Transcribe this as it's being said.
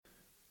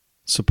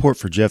Support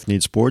for Jeff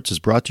Needs Sports is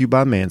brought to you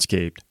by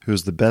Manscaped, who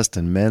is the best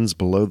in men's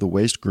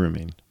below-the-waist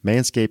grooming.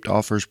 Manscaped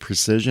offers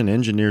precision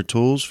engineered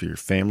tools for your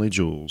family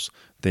jewels.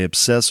 They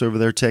obsess over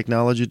their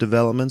technology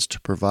developments to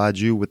provide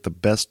you with the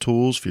best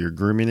tools for your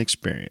grooming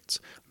experience.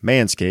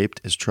 Manscaped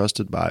is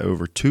trusted by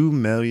over 2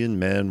 million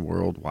men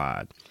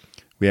worldwide.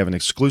 We have an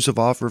exclusive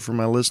offer for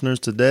my listeners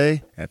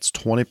today. That's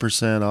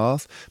 20%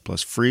 off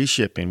plus free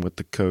shipping with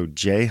the code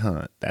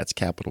JHUNT. That's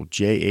capital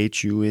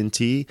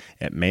JHUNT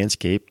at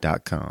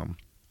manscaped.com.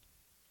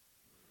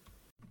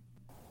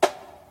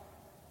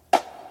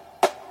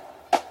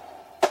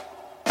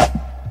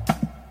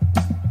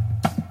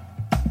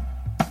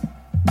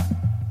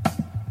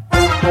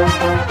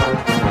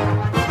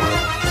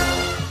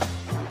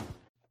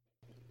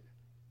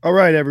 All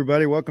right,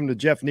 everybody. Welcome to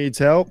Jeff Needs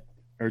Help,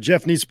 or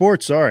Jeff Needs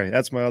Sports. Sorry,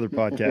 that's my other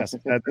podcast.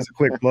 That's a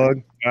quick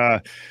plug.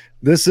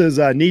 This is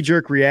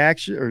Knee-Jerk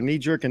Reaction or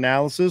Knee-Jerk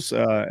Analysis,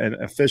 an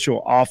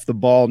official Off the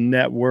Ball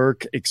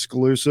Network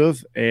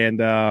exclusive. And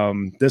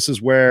this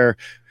is where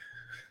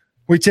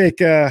we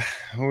take a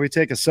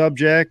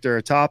subject or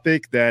a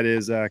topic that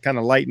is kind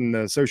of lighting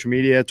the social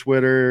media,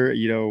 Twitter,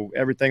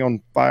 everything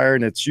on fire,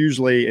 and it's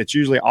usually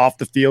off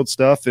the field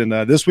stuff. And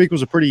this week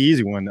was a pretty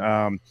easy one.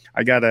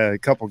 I got a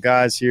couple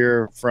guys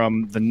here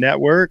from the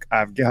network.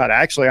 I've got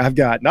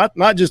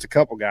not just a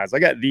couple guys. I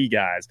got the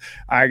guys.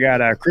 I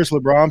got Chris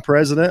LeBron,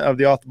 president of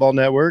the Off the Ball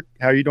Network.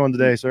 How are you doing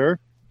today, sir?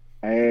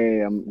 Hey,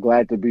 I'm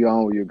glad to be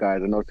on with you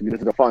guys. I know this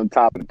is a fun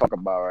topic to talk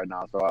about right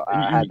now, so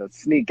I had to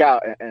sneak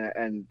out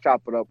and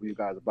chop it up with you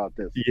guys about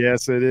this.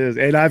 Yes, it is.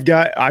 And I've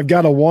got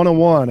a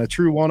one-on-one, a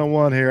true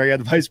one-on-one here. I got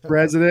the vice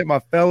president, my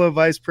fellow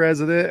vice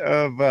president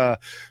of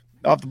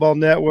Off the Ball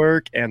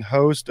Network and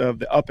host of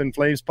the Up in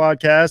Flames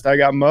podcast. I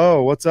got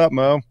Mo. What's up,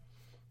 Mo?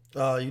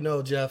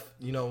 Jeff,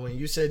 when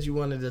you said you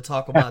wanted to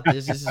talk about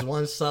this is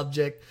one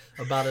subject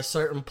about a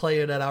certain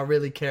player that I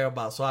really care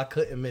about, so I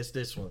couldn't miss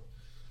this one.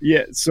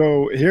 Yeah,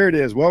 so here it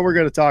is. What we're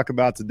going to talk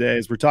about today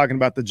is we're talking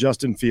about the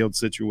Justin Fields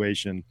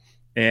situation.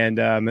 And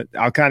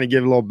I'll kind of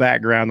give a little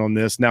background on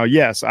this. Now,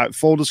 yes,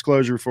 full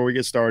disclosure before we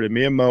get started,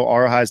 me and Mo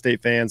are Ohio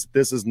State fans.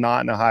 This is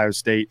not an Ohio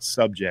State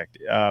subject.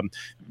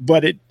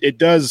 But it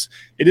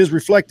is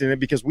reflecting it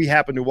because we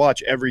happen to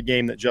watch every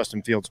game that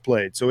Justin Fields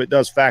played. So it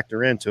does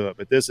factor into it.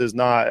 But this is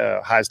not a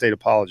Ohio State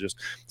apologist.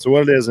 So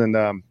what it is,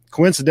 and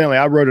coincidentally,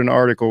 I wrote an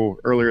article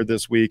earlier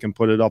this week and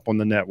put it up on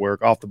the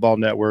network, Off the Ball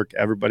Network.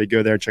 Everybody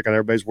go there and check out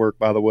everybody's work,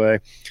 by the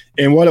way.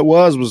 And what it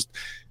was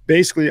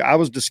basically I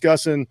was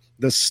discussing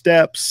the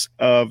steps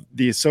of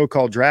the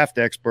so-called draft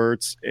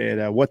experts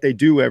and what they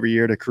do every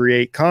year to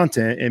create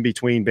content in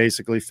between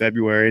basically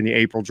February and the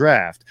April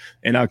draft.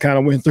 And I kind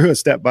of went through it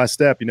step by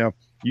step. You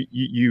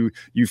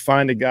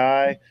find a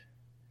guy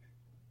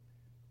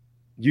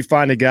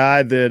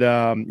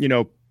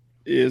that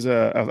is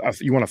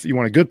you want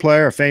a good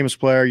player, a famous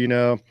player,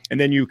 and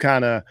then you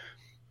kind of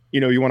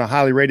you want a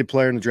highly rated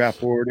player in the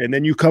draft board, and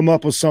then you come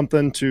up with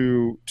something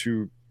to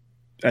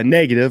a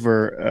negative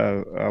or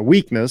a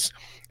weakness,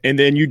 and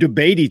then you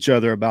debate each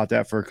other about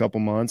that for a couple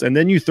months, and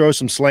then you throw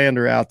some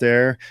slander out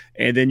there,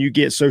 and then you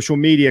get social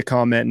media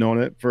commenting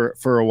on it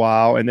for a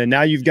while, and then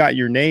now you've got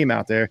your name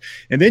out there,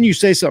 and then you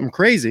say something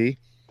crazy,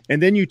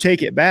 and then you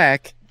take it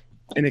back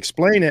and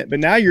explain it, but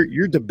now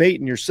you're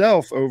debating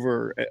yourself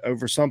over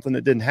something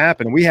that didn't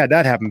happen. And we had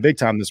that happen big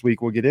time this week.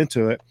 We'll get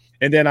into it.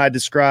 And then I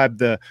described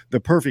the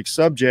perfect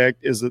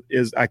subject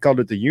is I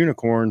called it the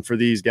unicorn for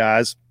these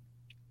guys.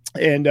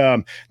 And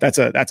that's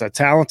a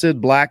talented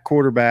black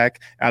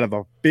quarterback out of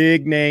a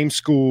big name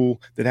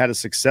school that had a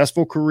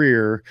successful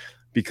career,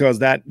 because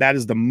that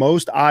is the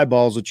most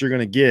eyeballs that you're going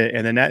to get.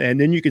 And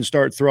then you can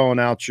start throwing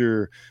out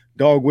your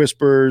dog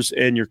whispers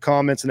and your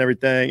comments and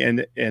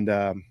everything. And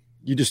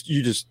you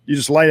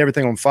just light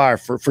everything on fire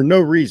for no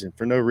reason,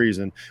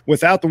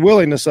 without the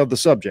willingness of the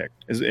subject.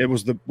 It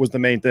was the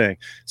main thing.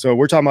 So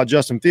we're talking about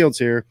Justin Fields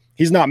here.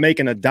 He's not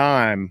making a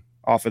dime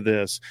off of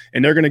this,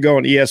 and they're going to go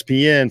on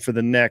ESPN for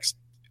the next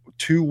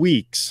 2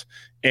 weeks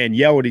and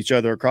yell at each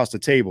other across the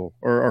table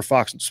or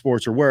Fox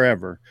Sports or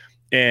wherever.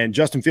 And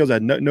Justin Fields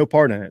had no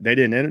part in it. They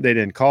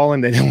didn't call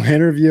him. They didn't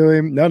interview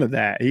him. None of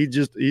that. He's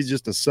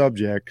just a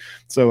subject.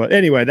 So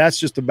anyway, that's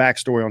just the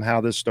backstory on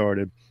how this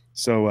started.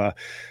 So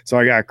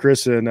I got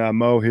Chris and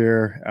Mo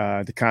here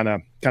to kind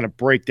of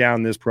break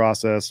down this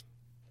process.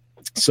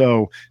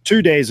 So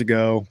 2 days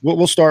ago,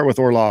 we'll start with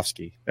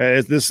Orlovsky.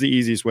 This is the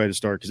easiest way to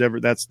start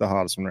because that's the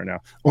hottest one right now.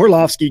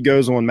 Orlovsky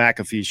goes on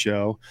McAfee's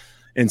show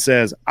and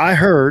says, I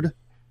heard,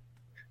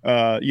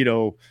 through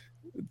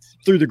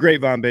the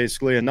grapevine,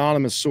 basically,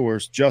 anonymous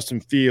source,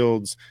 Justin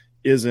Fields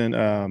isn't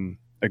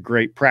a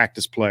great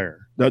practice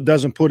player. That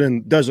doesn't put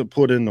in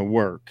the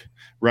work.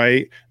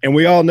 Right. And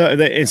we all know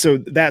that. And so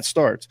that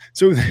starts.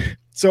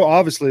 So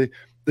obviously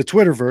the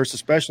Twitterverse,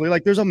 especially,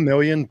 like there's 1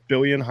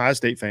 billion Ohio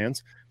State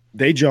fans.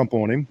 They jump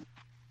on him.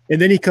 And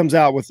then he comes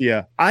out with,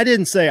 I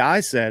didn't say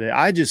I said it.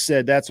 I just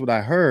said that's what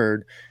I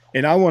heard.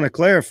 And I want to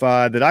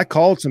clarify that I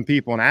called some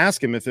people and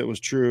asked him if it was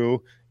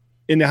true.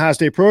 in the Ohio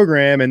State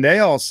program, and they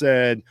all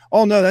said,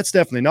 oh, no, that's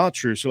definitely not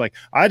true. So, like,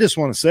 I just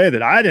want to say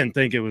that I didn't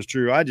think it was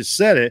true. I just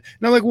said it.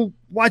 And I'm like, well,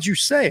 why'd you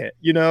say it,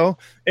 you know?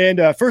 And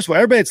first of all,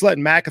 everybody's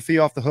letting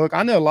McAfee off the hook.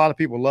 I know a lot of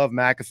people love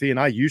McAfee, and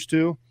I used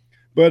to,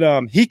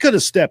 but he could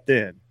have stepped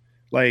in.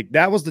 Like,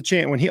 that was the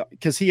chance when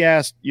because he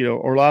asked, you know,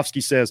 Orlovsky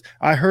says,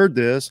 I heard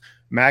this.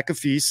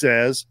 McAfee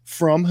says,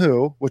 from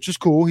who, which is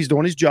cool. He's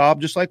doing his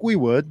job just like we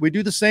would. We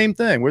do the same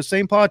thing. We're the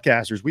same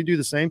podcasters. We do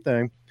the same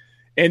thing.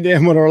 And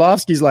then when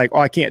Orlovsky's like, oh,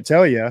 I can't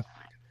tell you,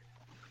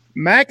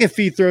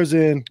 McAfee throws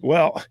in,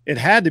 well, it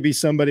had to be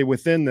somebody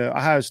within the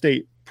Ohio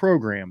State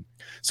program.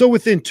 So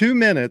within 2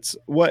 minutes,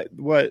 what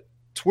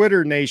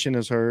Twitter Nation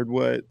has heard,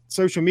 what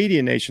Social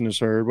Media Nation has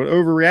heard, what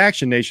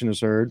Overreaction Nation has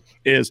heard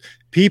is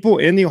people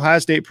in the Ohio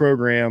State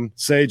program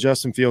say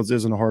Justin Fields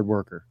isn't a hard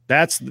worker.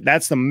 That's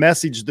the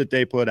message that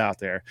they put out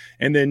there.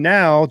 And then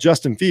now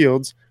Justin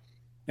Fields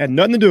had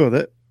nothing to do with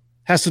it,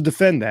 has to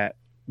defend that.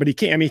 But he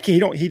can't. I mean,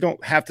 he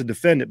don't have to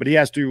defend it, but he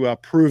has to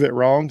prove it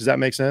wrong. Does that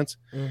make sense?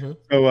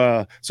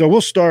 Mm-hmm. So we'll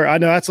start. I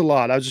know that's a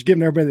lot. I was just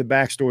giving everybody the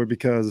backstory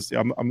because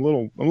I'm a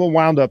little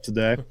wound up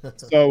today.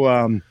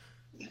 So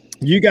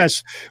you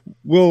guys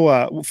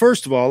will.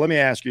 First of all, let me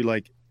ask you.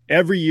 Like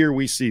every year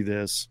we see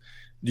this.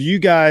 Do you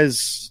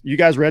guys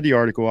read the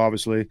article?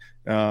 Obviously,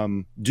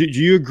 do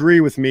you agree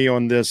with me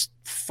on this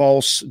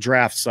false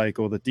draft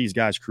cycle that these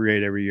guys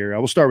create every year? I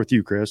will start with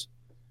you, Chris.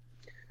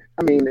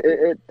 I mean,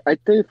 I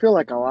feel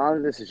like a lot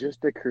of this is just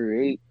to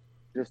create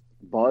just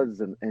buzz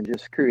and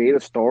just create a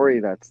story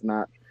that's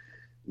not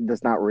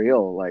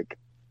real. Like,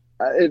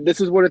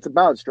 this is what it's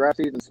about. It's draft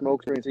season,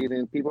 smoke screen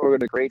season. People are going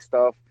to create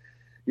stuff,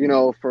 you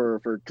know,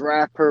 for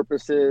draft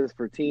purposes,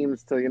 for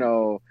teams to, you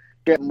know,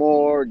 get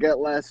more, get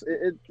less.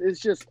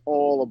 It's just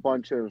all a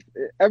bunch of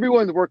 –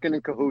 everyone's working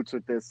in cahoots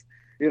with this,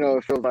 you know,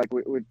 it feels like.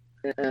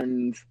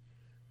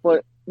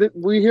 But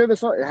we hear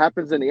this. It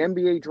happens in the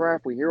NBA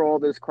draft. We hear all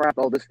this crap.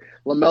 Oh, this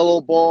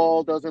LaMelo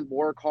Ball doesn't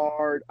work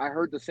hard. I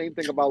heard the same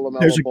thing about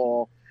LaMelo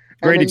Ball.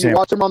 And then you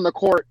watch him on the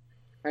court,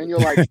 and you're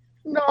like,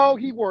 no,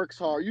 he works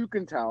hard. You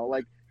can tell.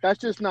 Like, that's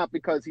just not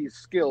because he's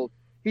skilled.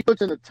 He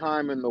puts in the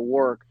time and the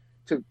work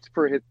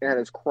at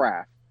his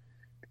craft.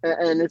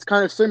 And it's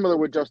kind of similar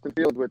with Justin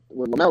Fields with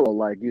LaMelo.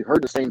 Like, you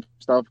heard the same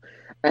stuff.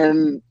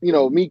 And, you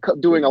know, me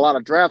doing a lot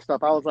of draft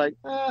stuff, I was like,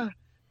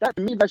 that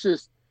to me, that's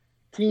just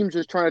teams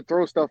just trying to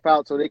throw stuff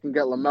out so they can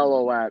get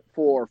LaMelo at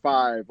 4 or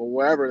 5 or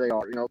wherever they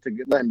are, you know, to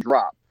let him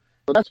drop.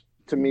 So that's,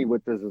 to me,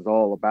 what this is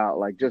all about.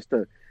 Like, just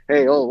to,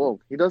 hey,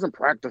 he doesn't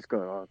practice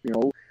good. You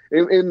know,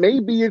 it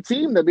may be a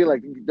team that be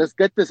like, let's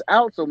get this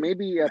out so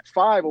maybe at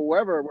 5 or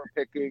wherever we're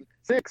picking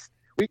 6,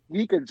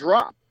 we could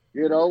drop,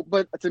 you know.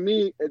 But to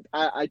me,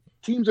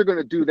 teams are going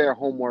to do their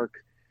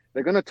homework.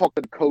 They're going to talk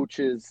to the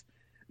coaches.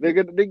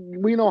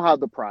 We know how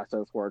the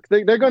process works.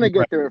 They're going to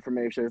get their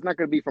information. It's not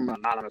going to be from an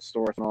anonymous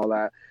source and all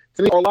that.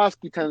 To me,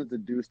 Orlovsky tends to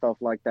do stuff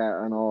like that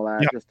and all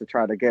that just to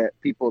try to get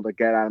people to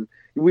get at him.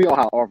 We know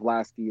how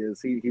Orlovsky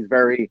is. He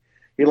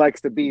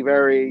likes to be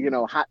very, you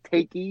know, hot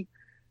takey,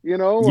 you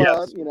know.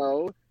 Yes. You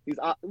know, he's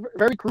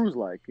very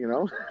Cruz-like, you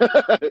know.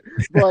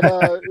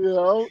 But you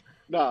know,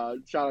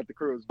 shout out to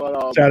Cruz.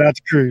 But shout out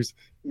to Cruz.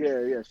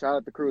 Yeah, shout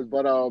out to Cruz.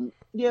 But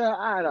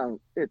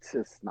it's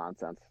just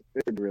nonsense.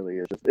 It really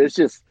is. It's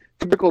just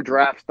typical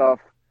draft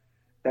stuff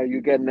that you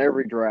get in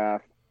every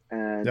draft.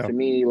 And to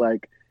me,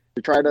 like,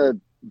 to try to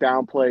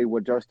downplay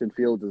what Justin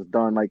Fields has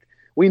done, like,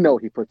 we know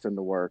he puts in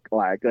the work.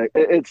 Like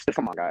it's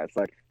come on, guys.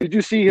 Like, did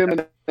you see him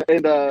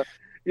in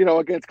you know,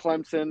 against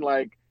Clemson?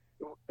 Like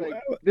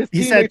his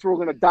teammates were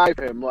going to dive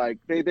him. Like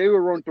they would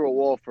run through a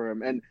wall for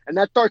him, and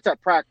that starts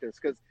at practice.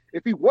 Because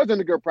if he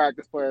wasn't a good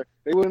practice player,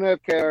 they wouldn't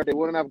have cared. They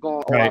wouldn't have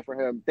gone all out for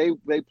him.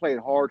 They played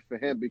hard for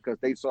him because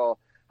they saw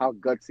how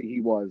gutsy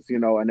he was, you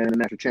know, and then the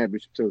national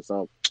championship too.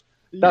 So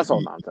that's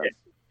all nonsense.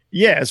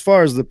 Yeah, as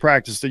far as the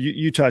practice that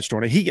you touched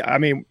on it, I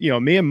mean, you know,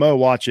 me and Mo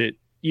watch it.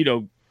 You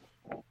know,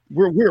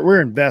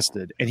 we're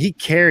invested, and he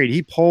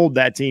pulled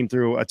that team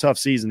through a tough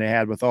season they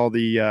had with all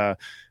the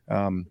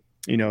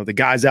you know, the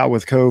guys out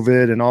with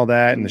COVID and all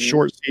that, and the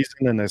short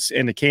season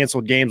and the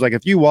canceled games. Like,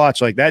 if you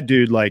watch, like, that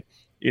dude, like,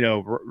 you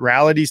know,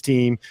 rallied his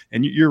team.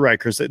 And you're right,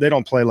 Chris, they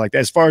don't play like that.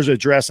 As far as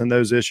addressing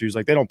those issues,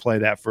 like, they don't play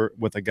that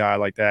with a guy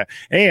like that.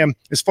 And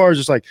as far as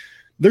just like,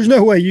 there's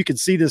no way you could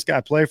see this guy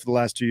play for the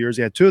last 2 years.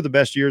 He had 2 of the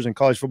best years in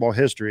college football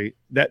history.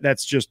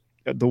 That's just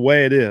the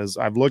way it is.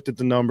 I've looked at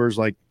the numbers,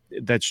 like,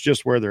 that's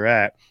just where they're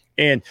at.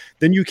 And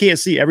then you can't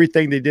see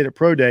everything they did at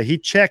Pro Day. He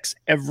checks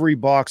every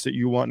box that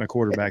you want in a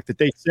quarterback, that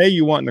they say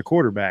you want in a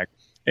quarterback.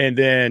 And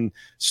then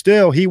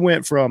still he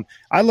went from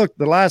 – I looked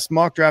the last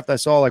mock draft I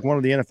saw, like one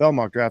of the NFL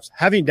mock drafts,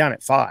 having down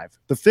at 5,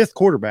 the 5th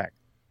quarterback.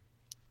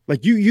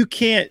 Like, you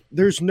can't –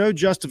 there's no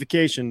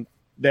justification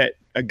that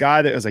a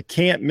guy that is a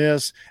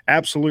can't-miss,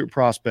 absolute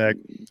prospect,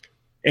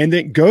 and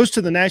then goes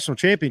to the national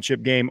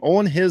championship game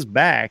on his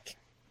back,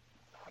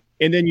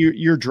 and then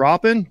you're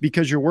dropping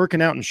because you're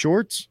working out in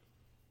shorts.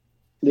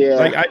 Yeah,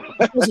 like,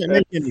 that doesn't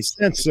make any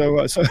sense.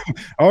 So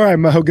all right,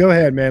 Mo, go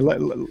ahead, man.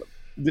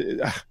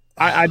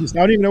 I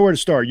don't even know where to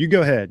start. You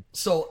go ahead.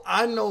 So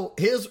I know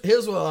here's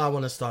what I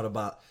want to start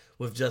about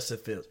with Justin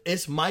Fields.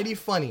 It's mighty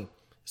funny.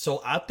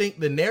 So I think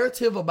the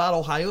narrative about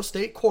Ohio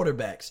State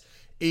quarterbacks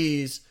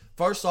is,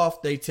 first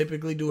off, they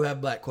typically do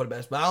have black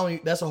quarterbacks,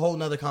 but that's a whole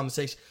nother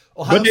conversation.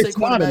 Ohio State quarterbacks,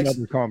 not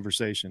another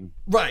conversation.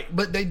 Right,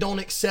 but they don't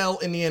excel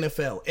in the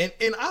NFL.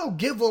 And I'll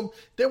give them,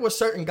 there were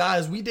certain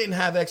guys we didn't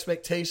have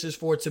expectations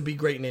for to be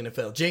great in the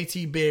NFL.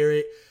 JT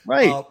Barrett.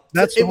 Right.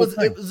 It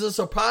was a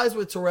surprise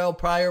with Terrell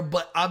Pryor,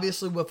 but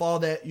obviously with all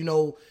that,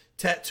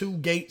 tattoo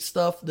gate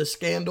stuff, the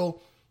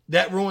scandal,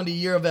 that ruined a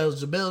year of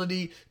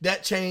eligibility.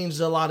 That changed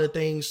a lot of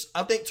things.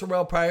 I think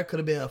Terrell Pryor could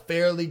have been a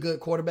fairly good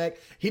quarterback.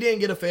 He didn't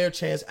get a fair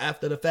chance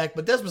after the fact,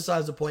 but that's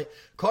besides the point.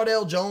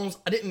 Cardale Jones,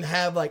 I didn't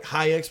have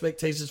high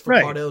expectations for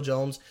Cardale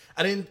Jones.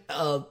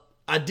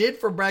 I did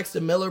for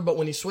Braxton Miller, but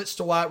when he switched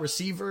to wide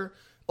receiver,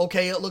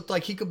 okay, it looked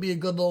like he could be a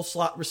good little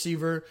slot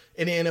receiver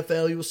in the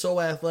NFL. He was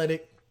so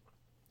athletic.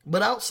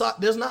 But outside,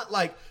 there's not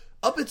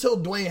up until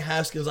Dwayne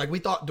Haskins, we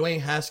thought Dwayne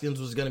Haskins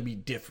was going to be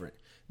different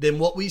than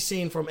what we've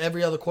seen from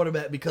every other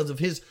quarterback because of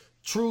his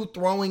true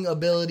throwing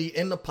ability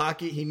in the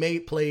pocket. He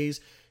made plays.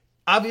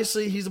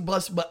 Obviously, he's a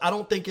bust, but I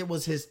don't think it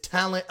was his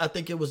talent. I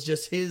think it was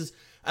just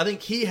I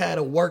think he had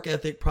a work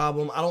ethic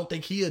problem. I don't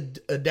think he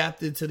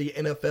adapted to the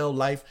NFL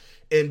life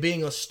and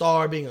being a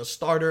star, being a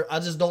starter. I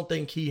just don't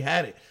think he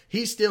had it.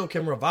 He still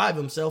can revive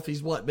himself.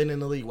 He's been in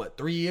the league,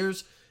 3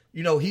 years?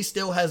 He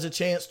still has a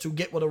chance to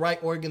get with the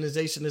right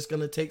organization that's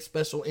going to take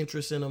special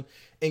interest in him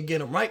and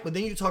get him right. But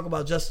then you talk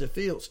about Justin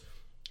Fields.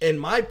 And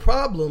my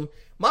problem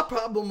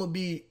would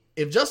be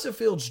if Justin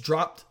Fields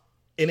dropped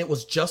and it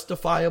was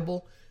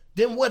justifiable,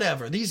 then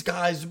whatever. These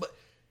guys,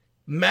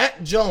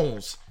 Mac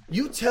Jones,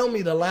 you tell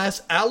me the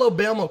last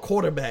Alabama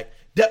quarterback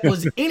that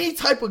was any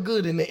type of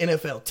good in the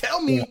NFL.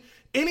 Tell me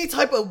any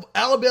type of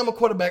Alabama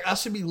quarterback I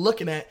should be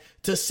looking at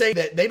to say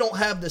that they don't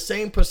have the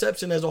same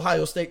perception as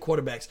Ohio State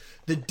quarterbacks.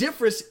 The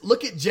difference,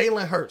 look at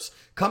Jalen Hurts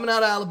coming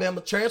out of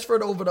Alabama,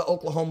 transferred over to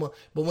Oklahoma.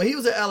 But when he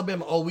was at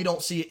Alabama, we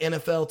don't see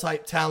NFL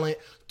type talent.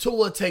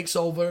 Tua takes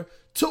over.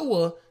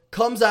 Tua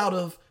comes out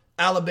of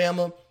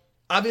Alabama.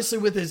 Obviously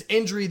with his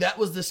injury, that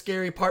was the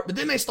scary part. But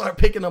then they start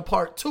picking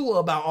apart Tua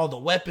about all the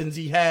weapons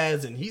he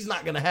has, and he's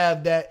not going to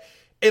have that.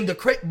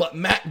 But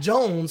Mac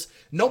Jones,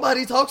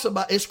 nobody talks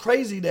about. It's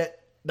crazy that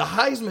the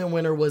Heisman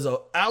winner was an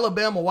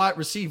Alabama wide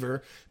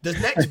receiver. The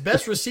next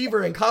best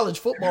receiver in college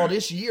football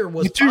this year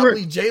was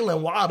probably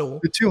Jalen Waddle.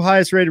 The two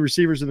highest rated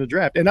receivers in the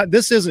draft. And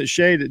this isn't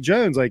shade at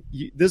Jones. And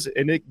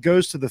it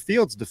goes to the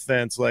Fields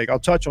defense. I'll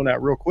touch on that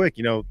real quick.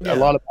 A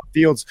lot of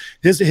Fields,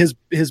 his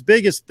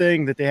biggest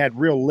thing that they had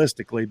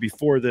realistically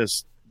before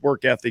this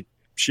work ethic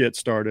shit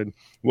started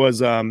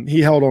was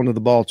he held on to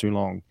the ball too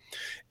long.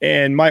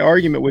 And my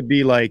argument would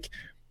be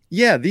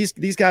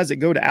these guys that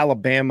go to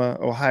Alabama,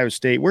 Ohio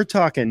State, we're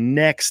talking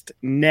next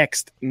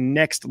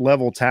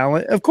level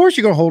talent. Of course,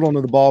 you're going to hold on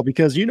to the ball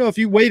because, if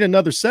you wait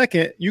another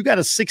second, you got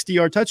a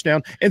 60-yard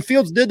touchdown. And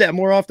Fields did that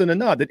more often than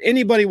not. Did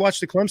anybody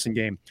watch the Clemson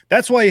game?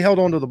 That's why he held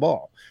on to the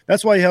ball.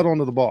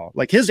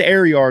 His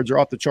air yards are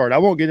off the chart. I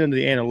won't get into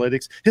the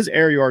analytics. His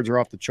air yards are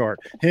off the chart.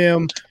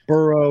 Him,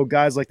 Burrow,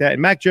 guys like that.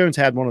 And Mac Jones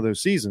had one of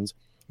those seasons.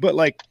 But,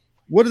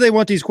 what do they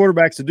want these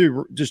quarterbacks to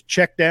do? Just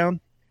check down?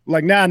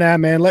 Nah,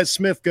 man, let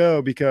Smith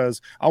go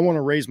because I want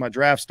to raise my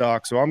draft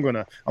stock. So I'm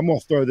gonna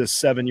throw this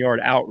 7-yard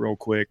out real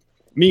quick.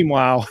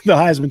 Meanwhile, the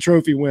Heisman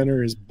Trophy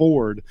winner is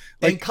bored.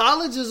 And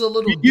college is a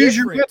little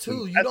different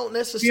too. You don't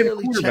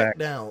necessarily check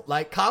down.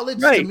 College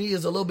to me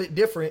is a little bit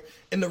different.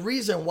 And the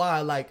reason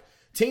why,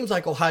 teams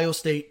like Ohio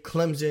State,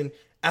 Clemson,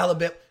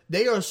 Alabama,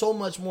 they are so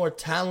much more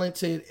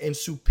talented and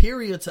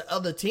superior to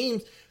other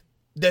teams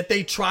that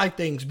they try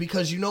things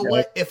because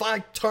what? If I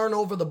turn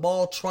over the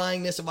ball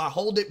trying this, if I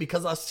hold it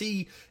because I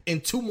see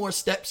in 2 more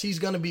steps he's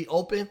going to be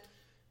open,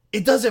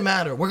 it doesn't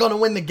matter. We're going to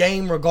win the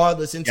game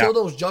regardless. Until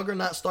those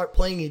juggernauts start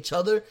playing each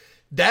other,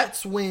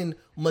 that's when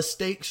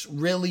mistakes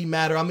really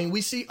matter. I mean, we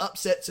see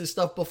upsets and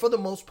stuff, but for the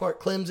most part,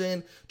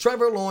 Clemson,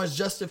 Trevor Lawrence,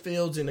 Justin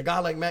Fields, and a guy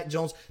like Mac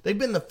Jones, they've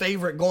been the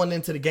favorite going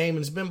into the game,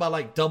 and it's been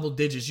by double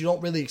digits. You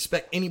don't really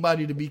expect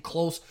anybody to be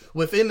close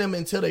within them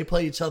until they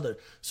play each other.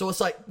 So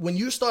it's when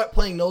you start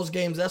playing those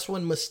games, that's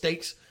when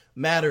mistakes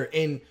matter.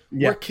 And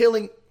we're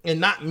killing, and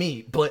not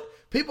me, but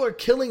people are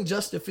killing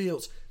Justin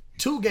Fields.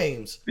 2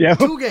 games. Yeah.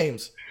 2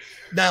 games.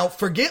 Now,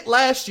 forget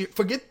last year.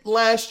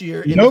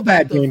 No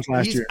bad games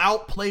last year. He's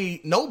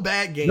outplayed. No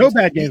bad games. No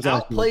bad games. He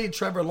outplayed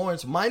Trevor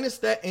Lawrence minus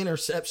that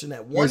interception.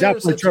 He's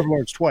outplayed Trevor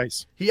Lawrence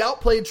twice. He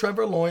outplayed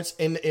Trevor Lawrence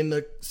in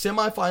the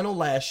semifinal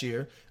last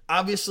year.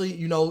 Obviously,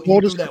 he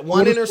threw that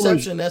one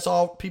interception. That's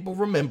all people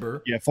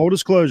remember. Yeah, full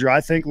disclosure. I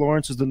think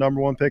Lawrence is the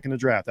number 1 pick in the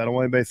draft. I don't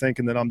want anybody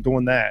thinking that I'm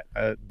doing that.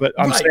 But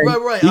I'm saying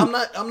right. I'm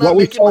not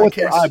making my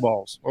case.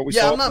 Eyeballs.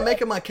 I'm not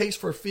making my case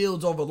for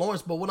Fields over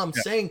Lawrence. But what I'm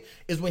saying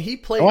is when he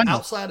played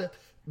outside of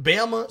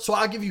Bama, so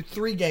I'll give you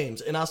 3 games,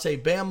 and I'll say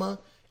Bama,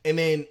 and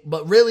then,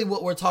 but really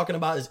what we're talking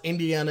about is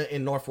Indiana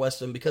and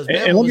Northwestern because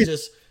Bama was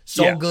just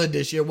so good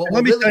this year.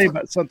 Let me tell you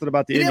about something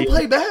about the Indiana. He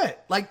didn't play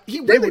bad. He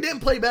really didn't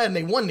play bad, and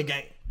they won the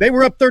game. They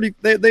were up 30.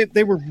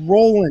 They were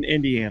rolling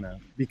Indiana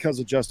because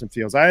of Justin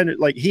Fields.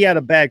 He had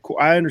a bad.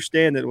 I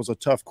understand that it was a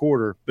tough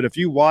quarter, but if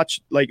you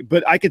watch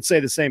but I could say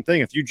the same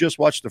thing. If you just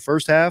watch the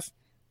first half,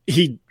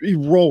 he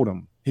rolled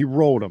him. He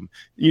rolled him.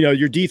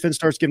 Your defense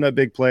starts giving up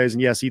big plays,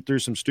 and yes, he threw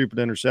some stupid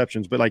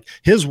interceptions. But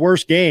his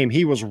worst game,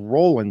 he was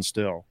rolling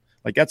still.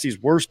 That's his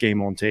worst game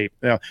on tape.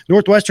 Now,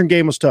 Northwestern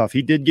game was tough.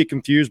 He did get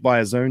confused by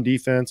his own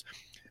defense.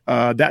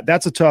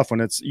 That's a tough one.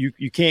 It's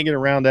you can't get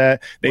around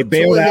that. They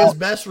bailed out. His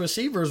best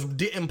receivers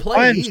didn't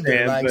play either. He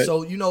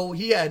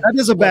had that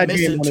is a bad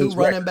missing game. 2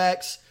 running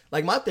backs.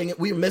 My thing,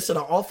 we were missing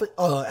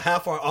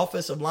half our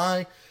offensive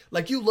line.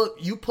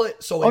 You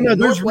put in the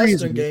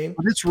Northwestern game,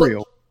 but it's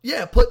real.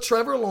 Yeah, put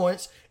Trevor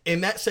Lawrence in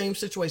that same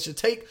situation.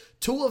 Take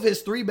 2 of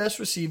his 3 best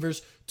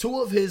receivers,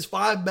 2 of his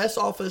 5 best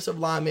offensive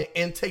linemen,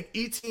 and take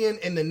Etienne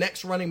and the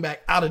next running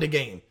back out of the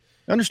game.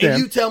 I understand.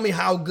 And you tell me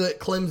how good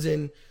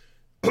Clemson,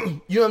 you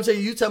know what I'm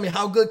saying? You tell me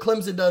how good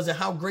Clemson does and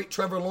how great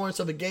Trevor Lawrence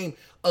of a game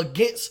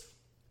against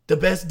the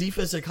best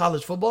defense in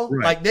college football.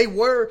 Right. They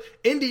were,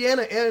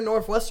 Indiana and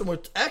Northwestern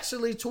were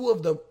actually 2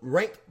 of the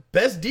ranked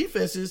best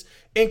defenses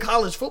in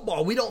college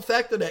football. We don't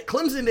factor that.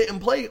 Clemson didn't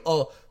play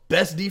a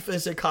best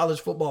defense in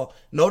college football.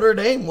 Notre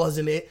Dame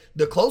wasn't it.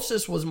 The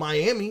closest was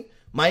Miami.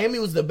 Miami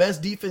was the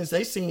best defense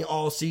they seen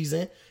all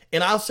season.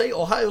 And I'll say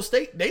Ohio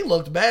State, they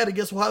looked bad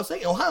against Ohio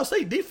State. Ohio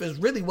State defense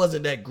really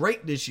wasn't that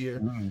great this year.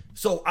 Mm-hmm.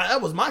 So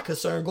that was my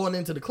concern going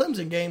into the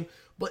Clemson game.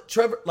 But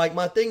Trevor,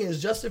 my thing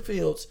is Justin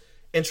Fields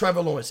and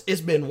Trevor Lawrence.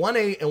 It's been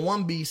 1A and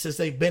 1B since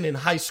they've been in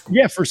high school.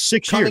 Yeah, for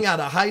 6 years. Coming out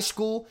of high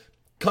school,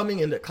 coming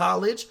into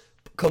college,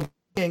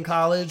 in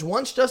college.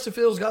 Once Justin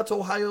Fields got to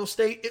Ohio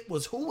State, it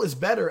was who was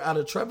better out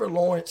of Trevor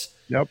Lawrence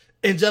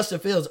and Justin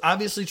Fields.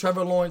 Obviously,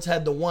 Trevor Lawrence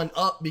had the one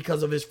up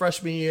because of his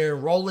freshman year,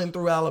 rolling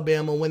through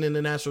Alabama, winning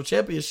the national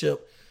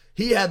championship.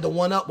 He had the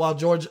one up while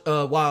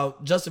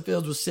Justin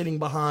Fields was sitting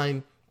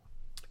behind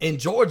in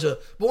Georgia.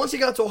 But once he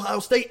got to Ohio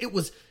State, it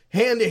was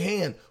hand in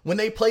hand. When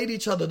they played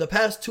each other the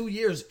past 2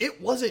 years,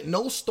 it wasn't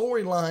no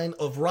storyline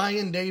of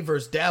Ryan Day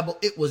versus Dabble.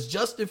 It was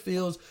Justin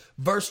Fields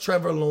versus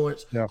Trevor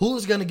Lawrence. Yeah.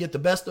 Who's going to get the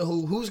best of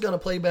who's going to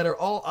play better?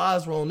 All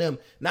eyes were on them.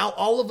 Now,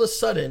 all of a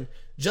sudden,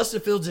 Justin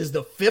Fields is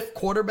the 5th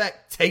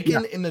quarterback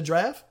taken in the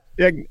draft.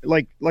 Yeah,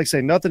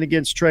 say nothing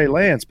against Trey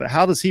Lance, but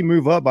how does he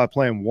move up by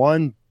playing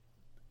one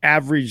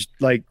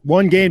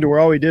game to where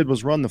all he did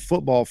was run the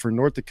football for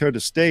North Dakota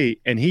State,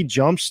 and he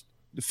jumps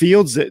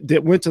Fields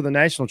that went to the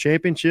national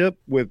championship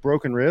with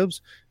broken ribs.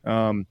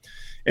 And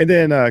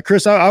then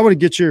Chris, I want to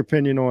get your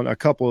opinion on a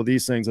couple of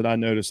these things that I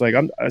noticed.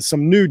 I'm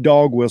some new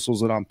dog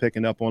whistles that I'm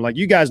picking up on.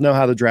 You guys know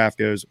how the draft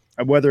goes,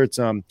 whether it's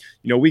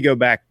we go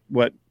back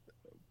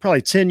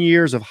probably 10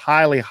 years of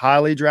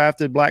highly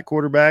drafted black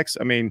quarterbacks.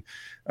 I mean,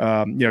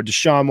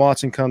 Deshaun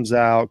Watson comes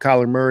out,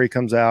 Kyler Murray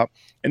comes out.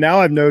 And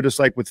now I've noticed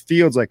with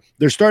Fields,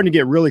 they're starting to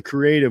get really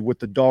creative with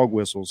the dog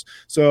whistles.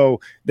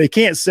 So they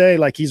can't say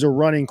he's a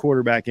running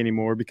quarterback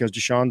anymore because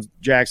Deshaun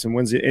Jackson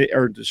wins it,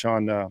 or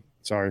Deshaun,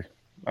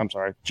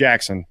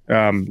 Jackson,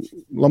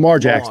 Lamar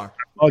Jackson. I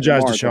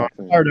apologize, Deshaun.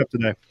 I'm fired up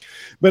today.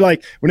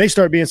 But when they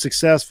start being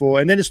successful,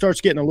 and then it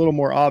starts getting a little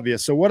more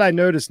obvious. So what I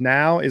notice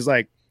now is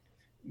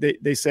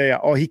they say,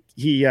 oh, he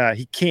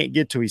can't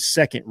get to his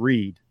second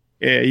read.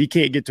 He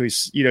can't get to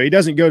his, he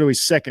doesn't go to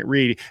his second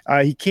read.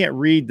 He can't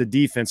read the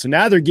defense. So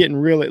now they're getting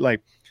really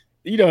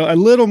a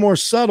little more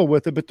subtle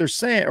with it, but they're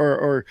saying,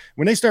 or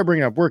when they start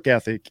bringing up work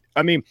ethic,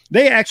 I mean,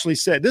 they actually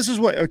said, this is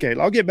what, okay,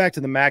 I'll get back to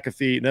the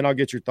McAfee and then I'll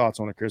get your thoughts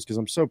on it, Chris, because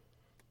I'm so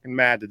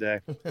mad today.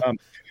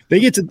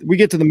 We get to the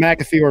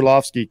McAfee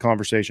Orlovsky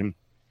conversation.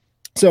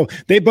 So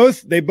they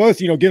both,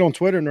 get on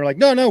Twitter and they're like,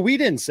 no, we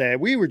didn't say it.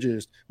 We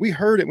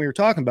heard it and we were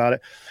talking about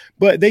it,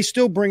 but they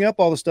still bring up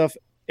all the stuff.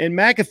 And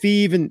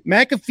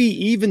McAfee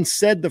even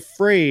said the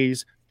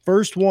phrase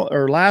first one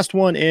or last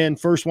one in,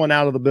 first one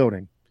out of the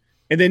building.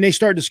 And then they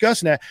start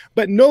discussing that.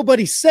 But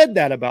nobody said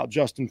that about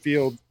Justin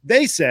Fields.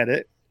 They said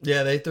it.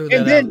 Yeah, they threw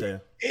that out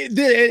there.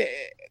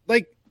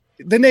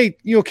 Then they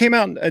came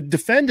out and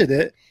defended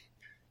it.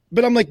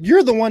 But I'm like,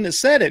 you're the one that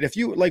said it. If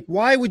you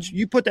why would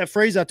you put that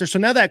phrase out there? So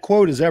now that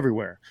quote is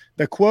everywhere.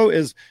 That quote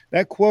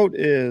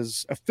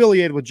is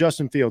affiliated with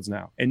Justin Fields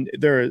now. And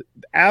there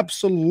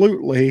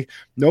absolutely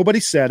nobody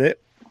said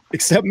it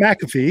except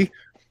McAfee.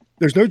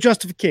 There's no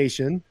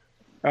justification.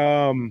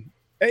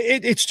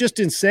 It's just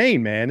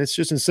insane, man. It's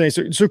just insane.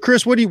 So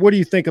Chris, what do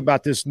you think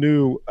about this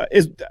new?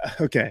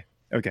 Okay.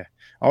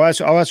 I'll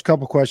ask a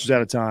couple questions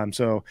at a time.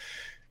 So,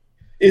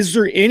 is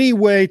there any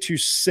way to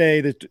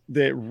say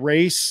that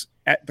race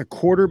at the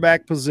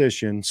quarterback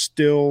position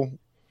still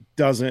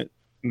doesn't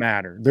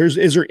matter?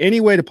 Is there any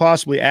way to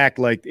possibly act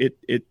like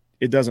it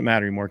doesn't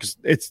matter anymore? Because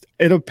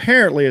it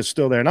apparently is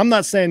still there. And I'm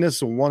not saying this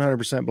is a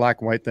 100%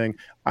 black and white thing.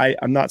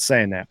 I'm not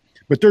saying that.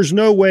 But there's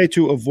no way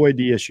to avoid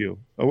the issue.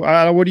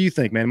 What do you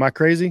think, man? Am I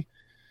crazy?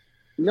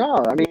 No,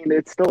 I mean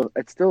it's still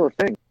a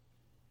thing.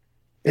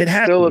 It's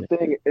still a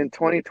thing in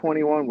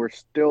 2021.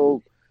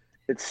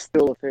 It's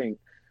still a thing.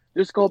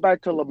 Just go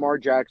back to Lamar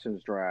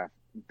Jackson's draft.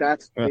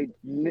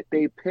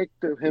 They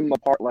picked him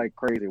apart like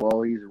crazy.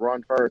 Well, he's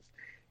run first.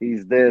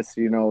 He's this,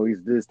 he's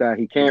this, that.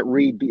 He can't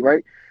read,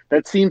 right?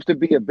 That seems to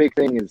be a big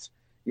thing. Is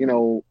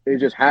it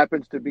just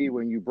happens to be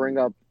when you bring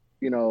up,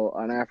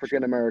 an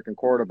African American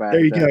quarterback.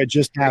 There you go. It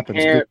just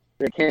happens.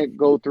 They can't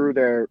go through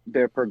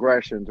their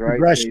progressions, right?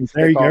 Progressions.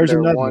 There you go. There's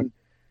another one.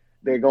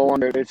 They go on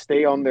they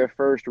stay on their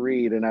first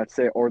read, and that's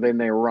it, or then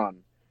they run.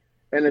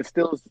 And it's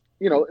still,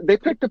 they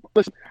picked up.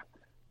 Listen,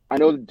 I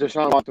know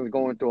Deshaun Watson's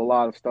going through a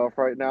lot of stuff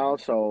right now,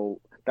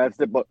 so that's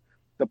the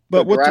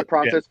draft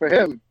process for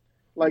him.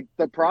 Like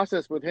the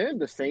process with him,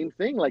 the same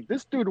thing. Like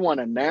this dude won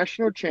a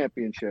national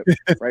championship,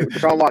 right?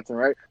 Deshaun Watson,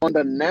 right? Won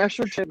the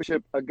national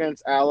championship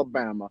against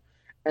Alabama,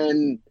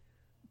 and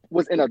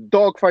was in a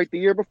dogfight the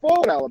year before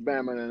with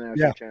Alabama in the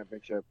national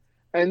championship.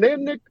 And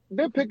then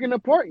they're picking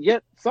apart.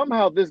 Yet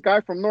somehow this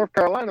guy from North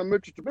Carolina,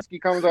 Mitchell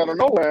Trubisky, comes out of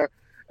nowhere,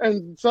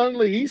 and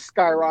suddenly he's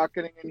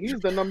skyrocketing, and he's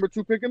the number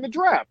 2 pick in the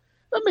draft.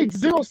 That makes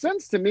zero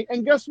sense to me.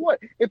 And guess what?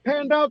 It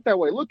panned out that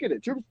way. Look at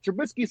it.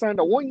 Trubisky signed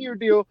a 1-year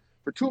deal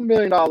for $2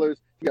 million to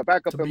be a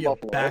backup in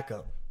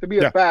Buffalo. To be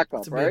a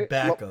backup, right?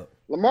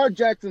 Lamar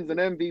Jackson's an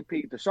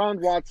MVP. Deshaun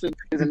Watson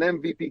is an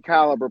MVP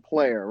caliber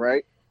player,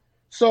 right?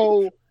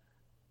 So,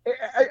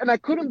 and I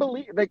couldn't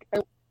believe, like,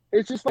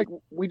 it's just like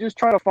we just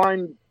try to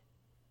find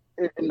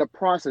in the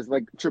process,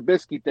 like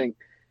Trubisky thing.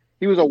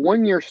 He was a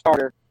 1-year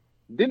starter.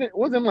 It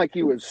wasn't like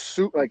he was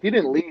like he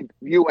didn't lead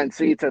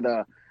UNC to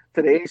the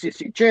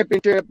ACC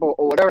championship or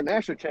whatever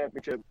national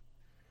championship.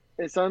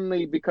 It's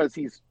only because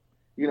he's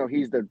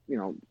the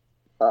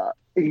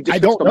he just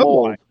fits the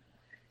mold. Why.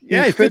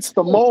 Yeah, he fits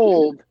the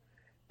mold,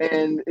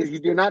 and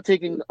you're not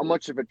taking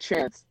much of a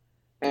chance,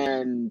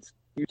 and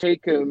you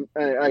take him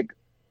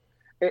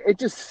it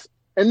just,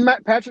 and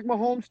Patrick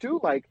Mahomes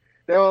too. Like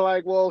they were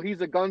like, well,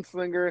 he's a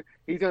gunslinger.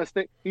 He's gonna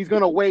stick. He's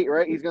gonna wait,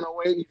 right? He's gonna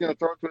wait. He's gonna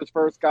throw it to his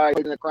first guy.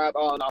 He's gonna crap.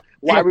 Oh no!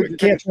 Why would you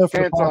take a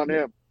chance on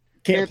him?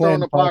 Can't throw in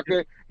the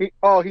pocket.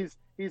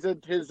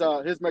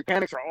 His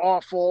mechanics are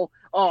awful.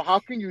 Oh, how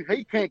can you?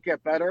 He can't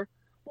get better.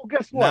 Well,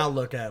 guess what? Now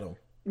look at him.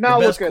 Now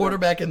the best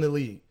quarterback in the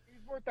league.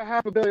 He's worth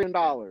 $500 million.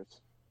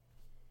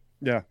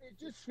 Yeah. It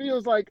just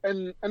feels like,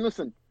 and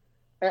listen,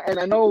 and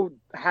I know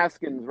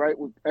Haskins, right?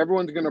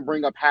 Everyone's gonna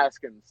bring up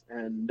Haskins,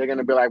 and they're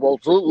gonna be like, well,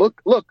 so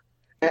look,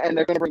 and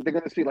they're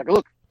gonna see like,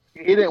 look,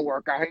 he didn't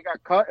work out, he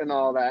got cut and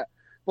all that.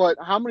 But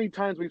how many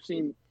times we've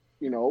seen,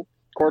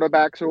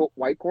 quarterbacks or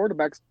white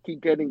quarterbacks keep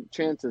getting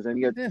chances, and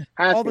yet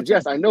Haskins,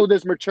 yes, I know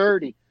there's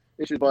maturity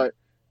issues, but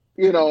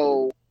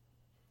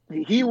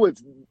he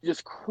was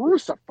just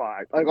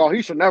crucified. Like, oh,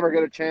 he should never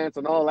get a chance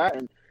and all that.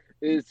 And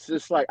it's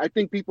just like, I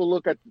think people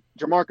look at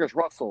Jamarcus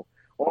Russell,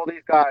 all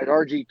these guys,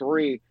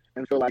 RG3,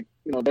 and feel like,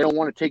 they don't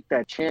want to take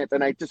that chance.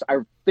 And I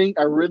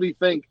really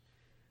think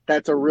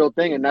that's a real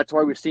thing. And that's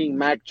why we're seeing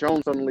Mac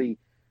Jones suddenly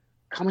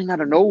coming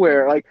out of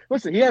nowhere. Like,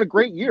 listen, he had a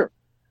great year.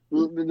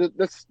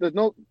 There's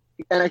no,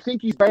 and I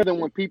think he's better than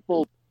what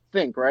people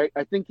think, right?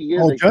 I think he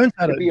is. Jones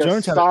had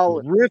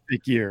a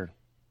terrific year.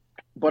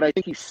 But I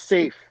think he's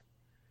safe.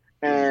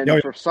 And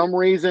for some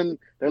reason,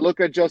 they look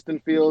at Justin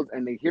Fields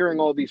and they're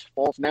hearing all these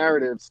false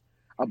narratives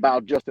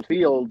about Justin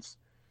Fields.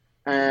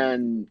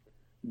 And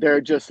they're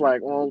just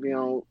like, well,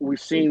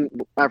 we've seen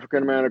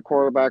African-American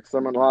quarterbacks. A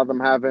lot of them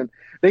haven't.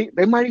 They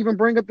might even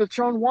bring up the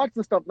Deshaun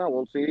Watson stuff now.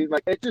 We'll see.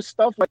 Like, it's just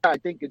stuff like that. I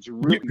think it's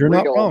really You're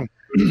real. Not wrong.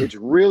 It's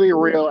really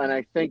real. And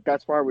I think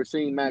that's why we're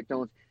seeing Mac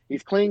Jones.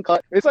 He's clean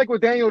cut. It's like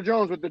with Daniel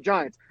Jones with the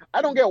Giants.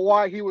 I don't get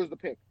why he was the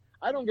pick.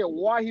 I don't get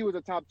why he was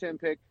a top 10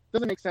 pick.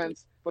 Doesn't make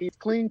sense. But he's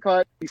clean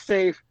cut. He's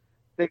safe.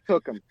 They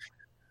took him.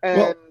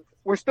 And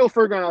we're still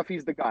figuring out if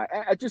he's the guy.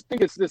 I just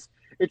think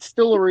it's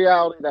still a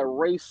reality that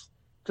race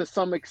to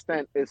some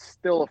extent is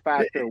still a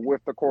factor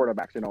with the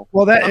quarterbacks,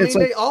 Well,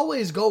 they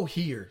always go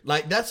here.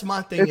 Like, that's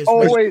my thing is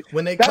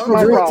when they come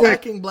to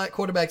attacking black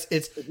quarterbacks,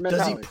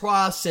 does he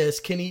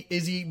process?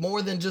 Is he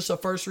more than just a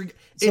first read?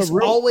 It's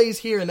always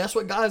here. And that's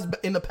what guys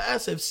in the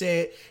past have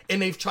said.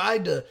 And they've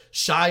tried to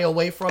shy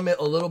away from it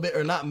a little bit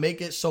or not make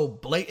it so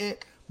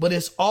blatant. But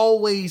it's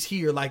always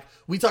here. Like,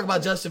 we talk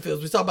about Justin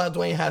Fields. We talk about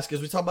Dwayne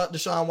Haskins. We talk about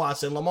Deshaun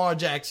Watson, Lamar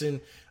Jackson.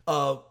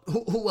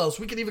 Who else?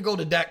 We could even go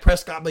to Dak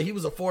Prescott, but he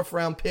was a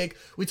 4th-round pick.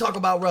 We talk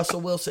about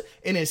Russell Wilson,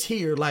 and it's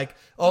here. Like,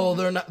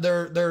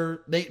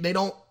 they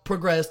don't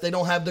progress. They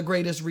don't have the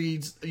greatest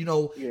reads.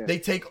 They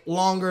take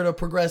longer to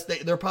progress.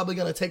 They're probably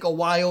going to take a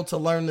while to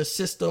learn the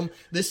system.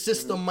 This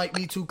system might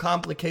be too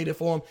complicated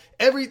for them.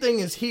 Everything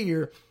is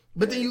here.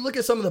 But then you look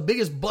at some of the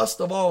biggest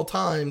busts of all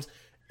times,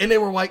 and they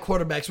were white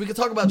quarterbacks. We could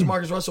talk about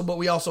Jamarcus Russell, but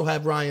we also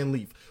have Ryan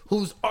Leaf,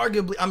 who's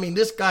arguably,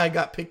 this guy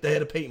got picked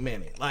ahead of Peyton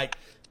Manning. Like,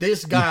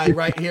 this guy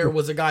right here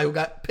was a guy who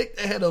got picked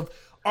ahead of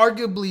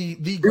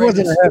arguably the greatest.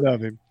 He wasn't ahead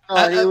of him.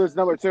 He was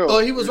number 2. Oh,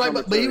 he was right,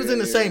 but he was in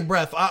the same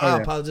breath. I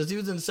apologize. He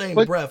was in the same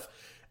breath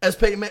as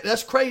Peyton Manning.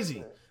 That's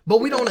crazy.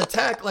 But we don't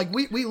attack. Like,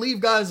 we leave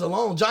guys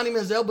alone. Johnny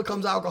Manziel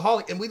becomes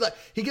alcoholic, and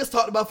he gets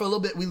talked about for a little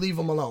bit. We leave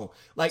him alone.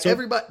 Like,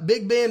 everybody,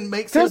 Big Ben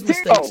makes his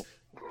mistakes.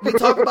 We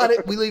talk about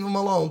it, we leave him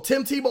alone.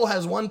 Tim Tebow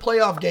has one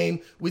playoff game.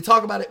 We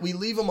talk about it, we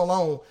leave him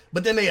alone.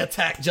 But then they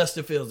attack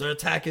Justin Fields. They're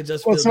attacking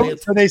Justin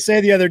Fields. So they say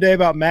the other day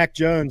about Mac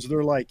Jones,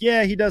 they're like,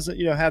 yeah, he doesn't,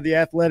 have the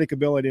athletic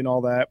ability and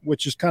all that,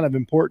 which is kind of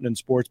important in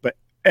sports. But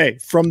Hey,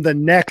 from the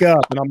neck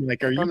up, and I'm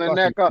like, are you from the fucking,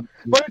 neck up?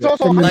 But it's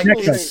also from the high Like neck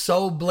school. up. it's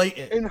so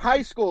blatant. In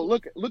high school,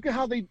 look at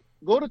how they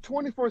go to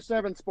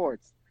 24/7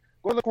 sports.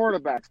 Go to the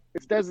quarterbacks.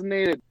 It's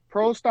designated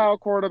pro style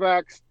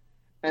quarterbacks,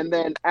 and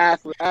then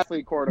athlete That's what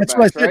I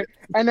quarterbacks, said. right?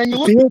 And then you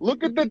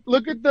look at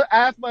the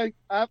athlete,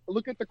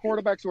 look at the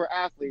quarterbacks who are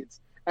athletes,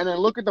 and then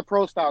look at the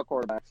pro style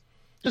quarterbacks.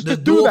 Just The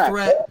to dual do that.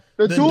 threat,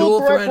 The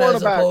dual threat as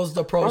quarterback. opposed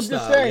to pro I'm style.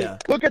 just saying, Yeah.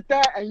 look at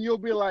that, and you'll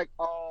be like,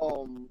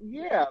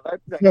 yeah,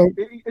 So-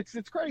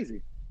 it's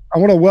crazy. I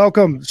want to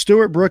welcome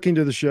Stuart Brooking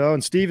to the show,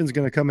 and Steven's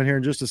going to come in here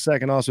in just a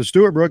second. Also,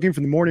 Stuart Brooking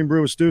from the Morning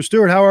Brew with Stu.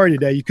 Stuart, how are you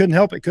today? You couldn't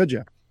help it, could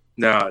you?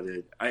 No,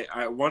 dude.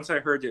 I once I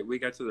heard that we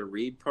got to the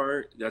read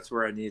part, that's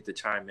where I needed to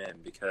chime in,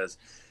 because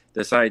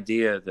this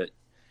idea that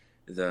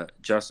the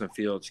Justin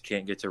Fields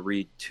can't get to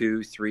read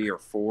 2, 3, or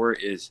 4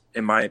 is,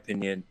 in my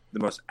opinion, the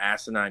most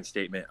asinine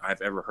statement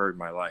I've ever heard in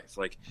my life.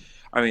 Like,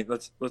 I mean,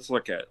 let's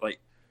look at it. Like,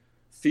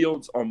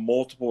 Fields on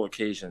multiple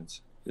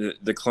occasions,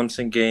 the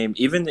Clemson game,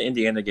 even the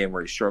Indiana game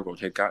where he struggled,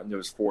 had gotten to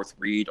his 4th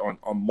read on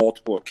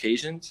multiple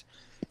occasions,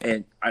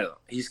 and I don't know,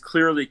 he's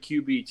clearly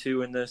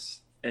QB2 in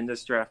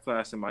this draft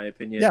class, in my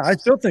opinion. Yeah, I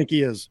still think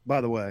he is,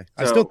 by the way.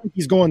 I still think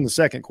he's going the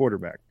second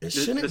quarterback. It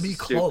shouldn't This be is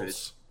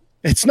close.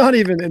 It's not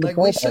even in the Like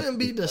we ballpark. shouldn't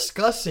be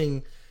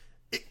discussing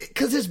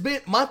because it's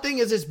been my thing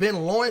is it's been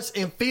Lawrence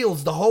and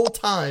Fields the whole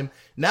time.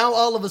 Now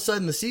all of a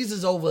sudden the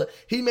season's over.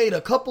 He made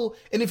a couple,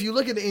 and if you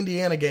look at the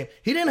Indiana game,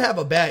 he didn't have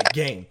a bad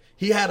game.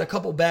 He had a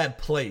couple bad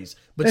plays.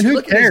 But And you who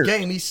look cares? at his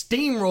game, he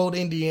steamrolled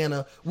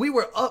Indiana. We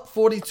were up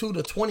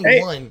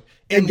 42-21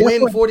 and guess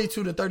win what?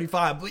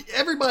 42-35. But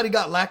everybody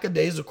got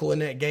lackadaisical in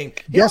that game.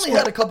 He Guess only what?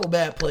 had a couple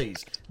bad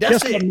plays.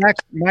 That's Guess what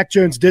it. Mac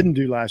Jones didn't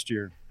do last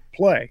year?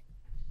 Play.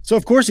 So,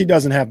 of course, he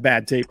doesn't have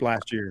bad tape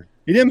last year.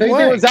 He didn't They did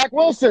play. with Zach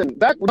Wilson.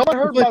 No one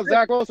heard Like about that.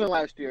 Zach Wilson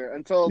last year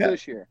until Yeah.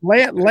 this year.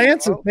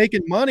 Lance is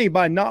making money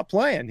by not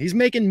playing. He's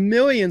making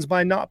millions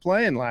by not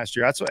playing last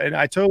year. And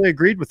I totally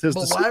agreed with his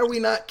But decision. why are we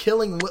not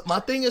killing? My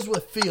thing is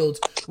with Fields,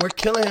 we're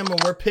killing him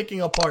and we're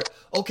picking apart.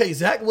 Okay,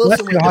 Zach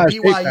Wilson the went Ohio to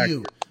State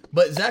BYU,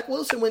 but Zach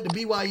Wilson went to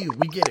BYU.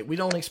 We get it. We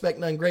don't expect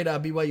nothing great out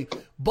of BYU.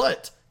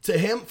 But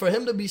for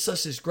him to be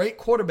such this great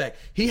quarterback,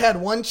 he had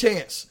one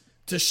chance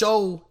to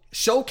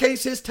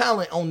showcase his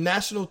talent on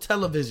national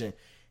television.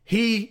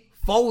 He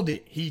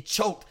folded. He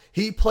choked.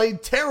 He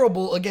played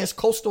terrible against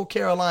Coastal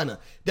Carolina.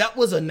 That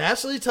was a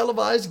nationally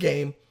televised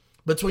game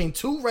between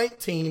two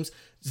ranked teams.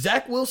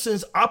 Zach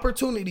Wilson's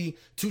opportunity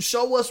to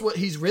show us what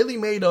he's really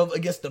made of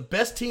against the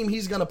best team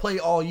he's going to play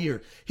all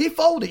year. He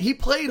folded. He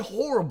played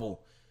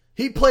horrible.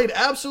 He played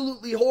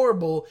absolutely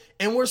horrible,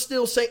 and we're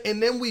still saying.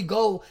 And then we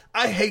go.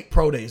 I hate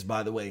pro days,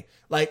 by the way.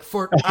 Like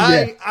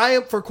I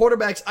am for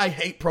quarterbacks. I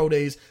hate pro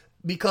days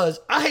because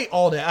I hate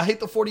all that. I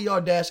hate the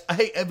 40-yard dash. I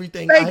hate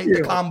everything. Thank I hate you.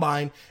 the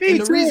combine. Me And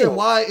the too. reason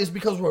why is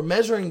because we're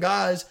measuring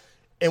guys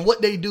and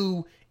what they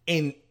do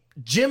in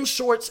gym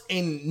shorts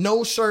and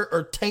no shirt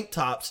or tank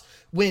tops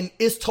when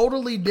it's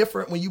totally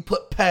different when you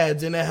put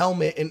pads in a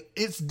helmet, and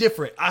it's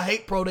different. I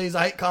hate pro days.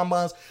 I hate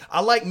combines.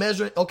 I like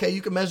measuring. Okay,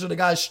 you can measure the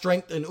guy's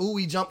strength and ooh,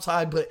 he jumps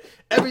high, but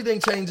everything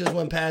changes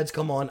when pads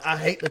come on. I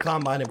hate the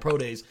combine and pro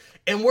days.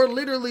 And we're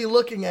literally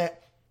looking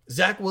at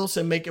Zach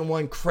Wilson making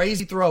one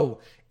crazy throw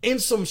in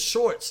some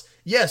shorts.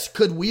 Yes,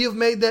 could we have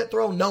made that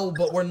throw? No,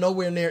 but we're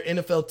nowhere near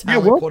NFL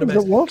talent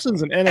quarterbacks.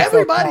 Wilson's an NFL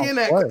Everybody in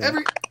that,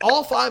 player.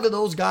 all 5 of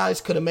those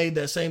guys could have made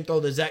that same throw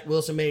that Zach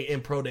Wilson made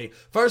in pro day.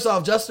 First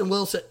off, Justin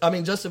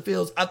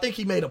Fields, I think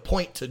he made a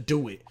point to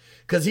do it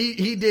because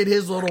he did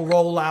his little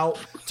rollout,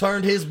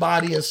 turned his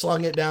body and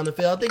slung it down the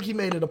field. I think he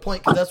made it a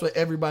point because that's what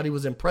everybody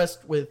was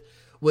impressed with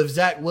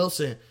Zach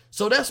Wilson.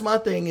 So that's my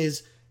thing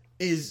is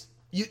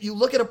you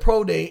look at a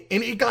pro day,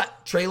 and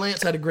Trey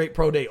Lance had a great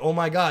pro day. Oh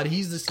my God,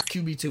 he's the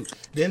QB2.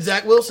 Then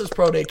Zach Wilson's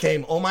pro day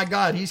came. Oh my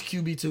God, he's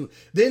QB2.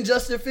 Then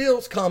Justin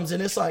Fields comes,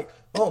 and it's like,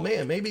 oh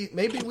man, maybe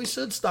we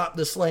should stop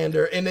the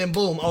slander. And then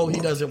boom, oh, he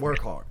doesn't work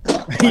hard.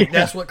 Like,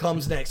 that's what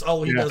comes next.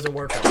 Oh, he doesn't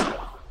work hard.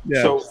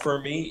 Yeah. So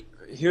for me,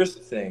 here's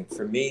the thing.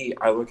 For me,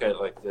 I look at it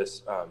like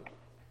this,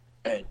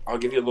 and I'll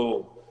give you a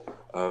little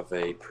of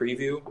a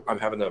preview. I'm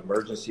having an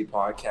emergency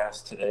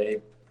podcast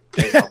today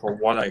based off of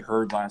what I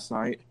heard last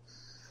night.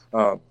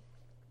 I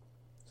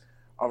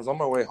was on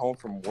my way home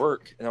from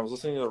work, and I was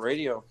listening to the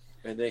radio,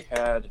 and they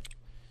had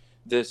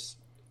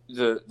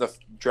the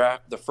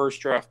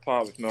first draft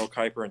pod with Mel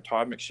Kiper and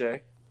Todd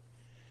McShay,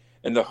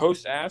 and the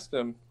host asked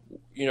them,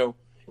 in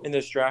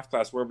this draft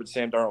class, where would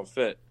Sam Darnold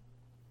fit?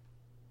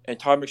 And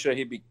Todd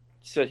McShay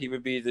said he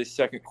would be the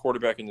second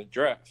quarterback in the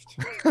draft.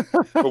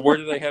 But where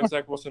do they have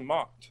Zach Wilson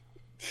mocked?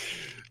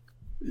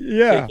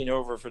 Yeah. Taking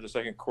over for the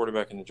second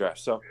quarterback in the draft.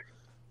 So,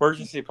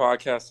 emergency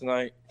podcast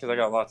tonight because I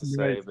got a lot to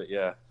say, but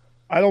yeah.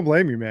 I don't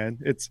blame you, man.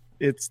 It's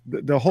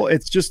the whole.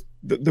 It's just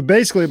the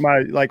basically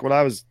what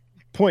I was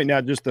pointing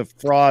out, just the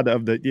fraud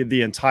of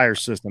the entire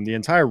system, the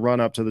entire run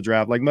up to the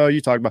draft. Like Mo,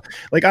 you talked about.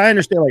 Like I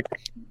understand,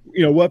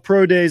 what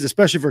pro days,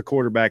 especially for a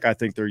quarterback, I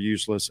think they're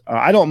useless.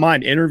 I don't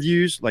mind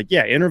interviews.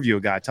 Interview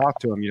a guy, talk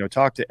to him.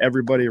 Talk to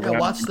everybody around. Yeah,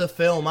 watch the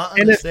film. I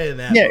understand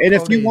that. Yeah, and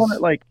if you want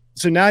it,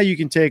 so now you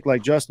can take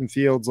Justin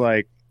Fields,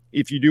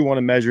 if you do want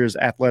to measure his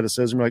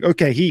athleticism, like,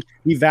 okay, he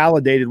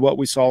validated what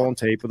we saw on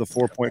tape with a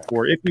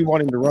 4.4 if you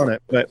want him to run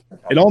it, but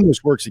it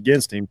almost works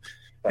against him.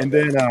 And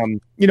then,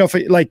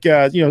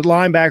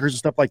 linebackers and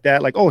stuff like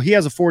that, like, oh, he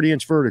has a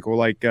 40-inch vertical,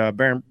 like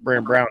Baron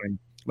Browning.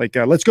 Like,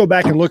 let's go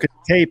back and look at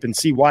the tape and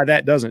see why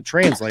that doesn't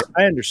translate.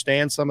 I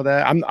understand some of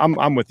that.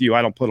 I'm with you.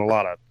 I don't put a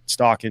lot of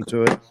stock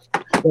into it.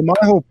 But my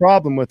whole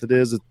problem with it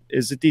is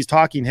that these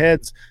talking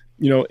heads,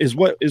 is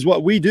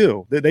what we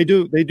do. They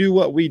do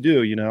what we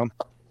do.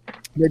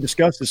 They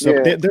discuss this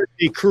stuff. Yeah.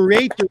 They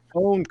create their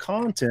own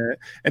content,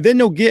 and then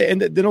they'll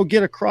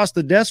get across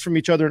the desk from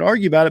each other and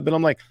argue about it. But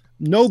I'm like,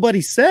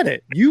 nobody said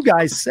it. You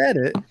guys said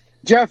it,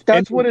 Jeff.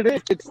 That's what it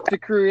is. It's to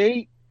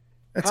create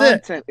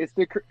content. It's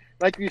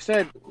like you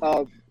said.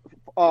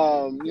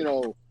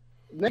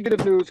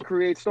 Negative news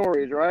creates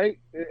stories, right?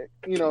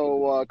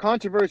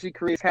 Controversy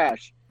creates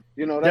cash.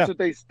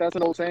 That's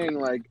an old saying.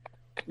 Like,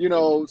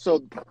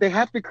 so they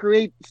have to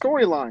create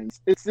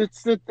storylines. It's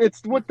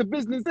what the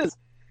business is.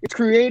 It's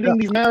creating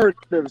these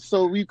narratives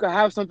so you can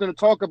have something to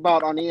talk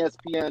about on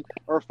ESPN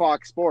or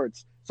Fox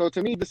Sports. So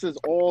to me, this is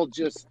all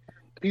just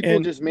people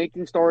just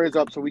making stories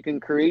up so we can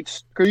create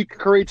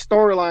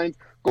storylines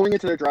going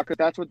into the draft, because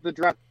that's what the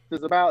draft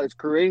is about. It's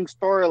creating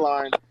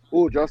storyline.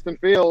 Ooh, Justin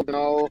Fields, he's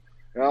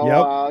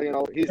not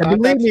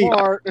that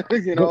smart.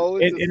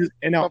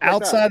 And now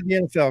outside of the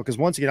NFL, because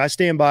once again, I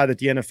stand by that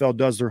the NFL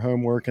does their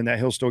homework and that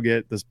he'll still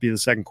be the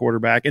second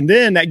quarterback. And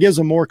then that gives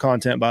him more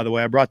content, by the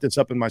way. I brought this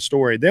up in my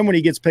story. Then when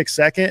he gets picked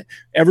second,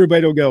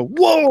 everybody will go,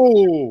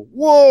 whoa.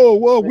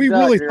 Exactly, we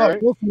really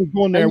thought Wilson was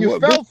going there. And you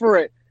fell for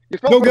it. You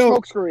fell for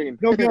smoke screen.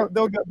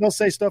 They'll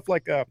say stuff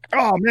like,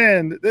 oh,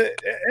 man,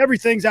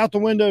 everything's out the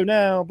window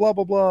now, blah,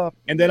 blah, blah.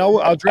 And then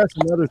I'll address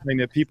another thing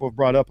that people have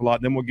brought up a lot.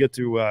 And then we'll get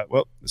to,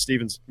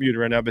 Steven's muted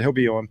right now, but he'll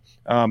be on.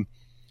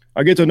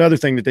 I'll get to another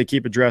thing that they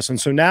keep addressing.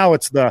 So now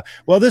it's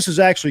this is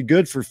actually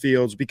good for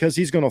Fields because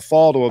he's going to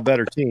fall to a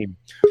better team.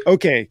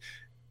 Okay,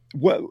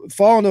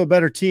 falling to a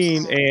better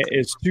team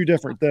is two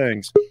different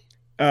things.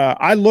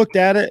 I looked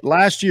at it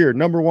last year,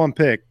 number 1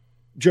 pick,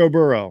 Joe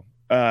Burrow.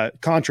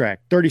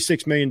 Contract,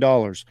 $36 million.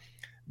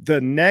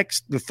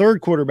 The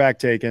third quarterback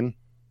taken,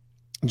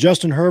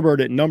 Justin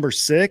Herbert at number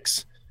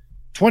 6,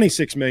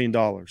 $26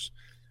 million.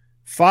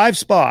 5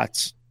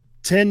 spots,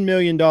 $10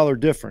 million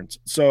difference.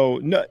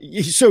 So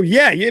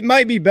it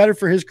might be better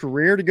for his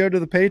career to go to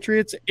the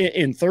Patriots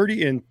in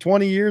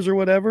 20 years or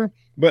whatever.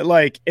 But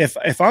like,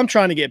 if I'm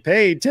trying to get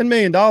paid, $10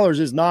 million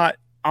is not,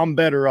 I'm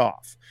better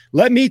off.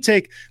 Let me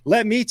take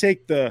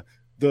the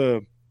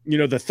 $30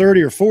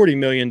 or $40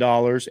 million,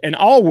 and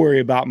I'll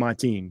worry about my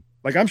team.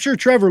 Like, I'm sure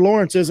Trevor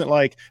Lawrence isn't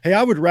like, hey,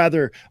 I'd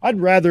rather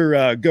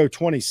go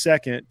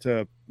 22nd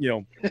to,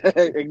 No,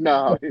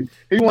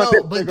 he wants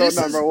to go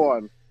number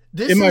 1.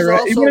 This is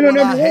also what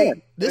I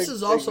hate. This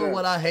is also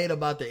what I hate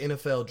about the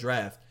NFL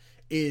draft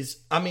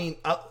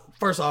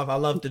first off, I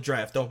love the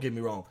draft. Don't get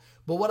me wrong.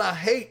 But what I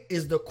hate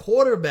is the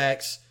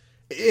quarterbacks,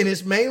 and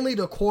it's mainly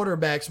the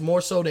quarterbacks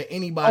more so than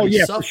anybody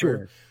suffer.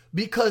 Sure.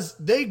 Because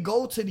they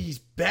go to these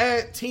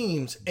bad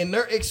teams and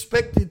they're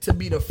expected to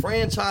be the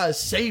franchise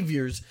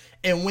saviors.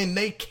 And when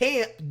they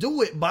can't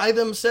do it by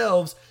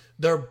themselves,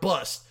 they're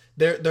bust.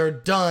 They're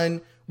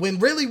done. When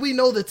really we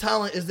know the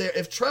talent is there.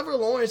 If Trevor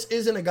Lawrence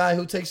isn't a guy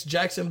who takes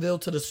Jacksonville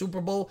to the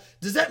Super Bowl,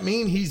 does that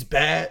mean he's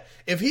bad?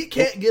 If he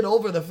can't get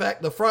over the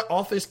fact the front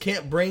office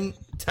can't bring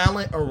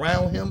talent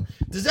around him,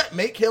 does that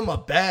make him a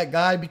bad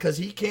guy because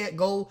he can't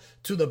go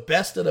to the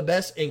best of the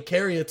best and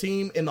carry a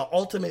team in the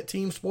ultimate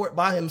team sport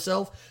by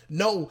himself?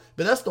 No,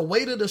 but that's the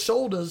weight of the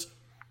shoulders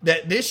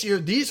that this year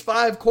these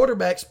 5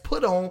 quarterbacks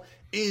put on.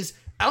 Is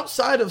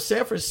outside of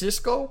San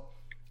Francisco,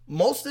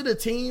 most of the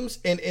teams,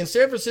 and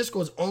San Francisco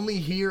is only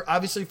here,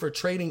 obviously, for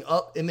trading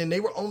up, and then they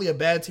were only a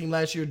bad team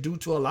last year due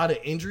to a lot of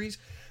injuries.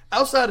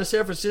 Outside of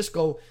San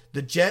Francisco,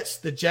 the Jets,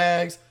 the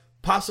Jags,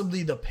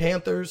 possibly the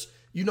Panthers,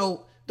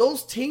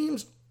 those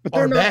teams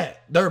are bad.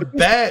 They're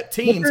bad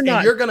teams,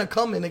 and you're going to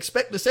come and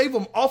expect to save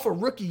them off a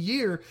rookie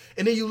year,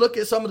 and then you look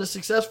at some of the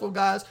successful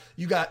guys.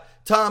 You got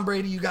Tom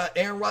Brady, you got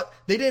Aaron Rodgers.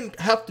 They didn't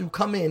have to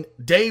come in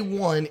day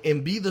one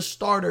and be the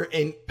starter,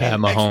 and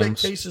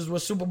expectations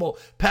was Super Bowl.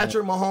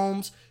 Patrick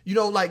Mahomes,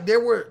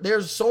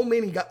 there's so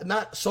many guys,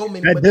 not so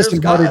many, but there's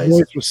guys.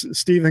 Voice was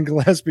Stephen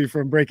Gillespie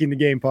from Breaking the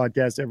Game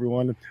podcast,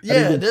 everyone.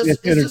 Yeah,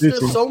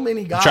 there's so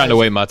many guys. I'm trying to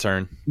wait my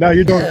turn. No,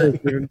 you're doing good,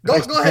 Stephen.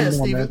 Go ahead,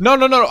 Stephen.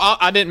 No.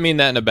 I didn't mean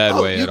that in a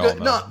bad way at all.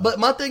 No, but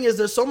my thing is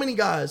there's so many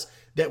guys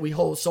that we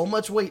hold so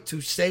much weight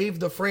to save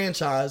the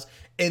franchise,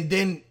 and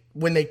then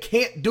when they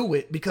can't do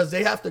it because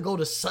they have to go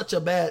to such a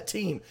bad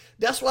team.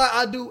 That's why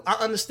I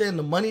understand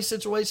the money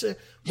situation,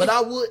 but I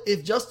would,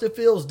 if Justin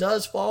Fields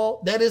does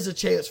fall, that is a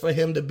chance for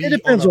him to be on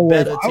a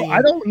better team.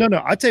 I don't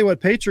know. I tell you what,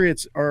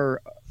 Patriots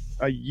are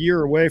a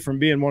year away from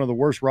being one of the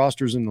worst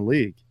rosters in the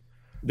league.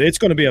 It's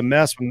going to be a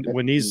mess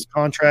when these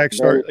contracts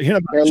start. They're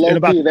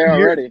low-key there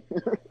already.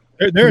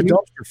 They're a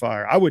dumpster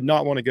fire. I would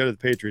not want to go to the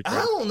Patriots.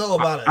 I don't know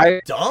about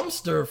a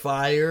dumpster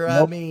fire.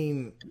 Nope. I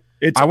mean,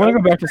 I want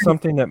to go back to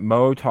something that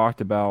Mo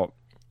talked about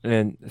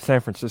in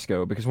San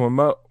Francisco, because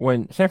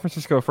when San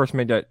Francisco first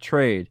made that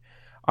trade,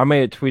 I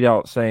made a tweet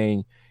out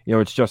saying,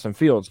 it's Justin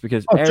Fields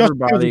because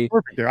everybody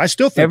perfect there. I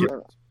still think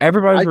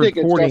everybody's I think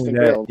reporting it's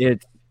that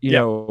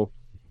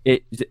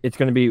it's it's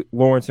going to be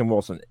Lawrence and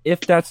Wilson.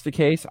 If that's the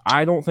case,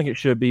 I don't think it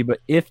should be, but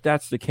if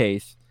that's the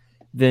case,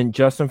 then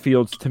Justin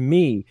Fields, to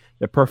me,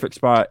 the perfect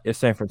spot is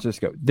San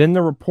Francisco. Then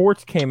the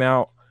reports came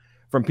out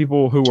from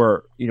people who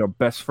are,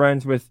 best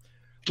friends with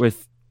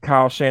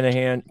Kyle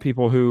Shanahan,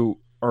 people who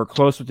are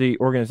close with the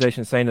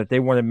organization, saying that they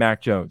wanted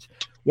Mac Jones.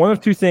 One of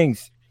two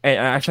things, and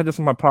I said this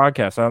on my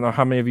podcast. I don't know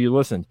how many of you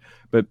listened,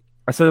 but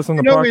I said this on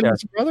the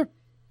podcast, brother,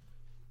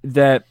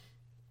 that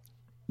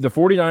the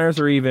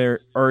 49ers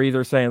are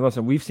either saying,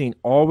 listen, we've seen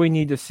all we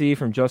need to see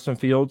from Justin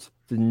Fields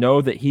to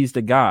know that he's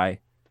the guy.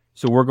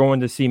 So we're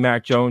going to see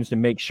Mac Jones to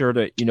make sure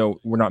that,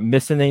 we're not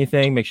missing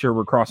anything, make sure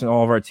we're crossing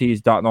all of our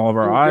T's, dotting all of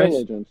our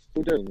I's. Due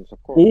diligence,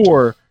 of course.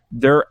 Or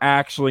they're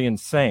actually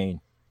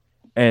insane,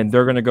 and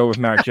they're going to go with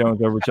Mac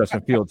Jones over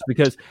Justin Fields.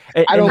 Because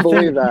I don't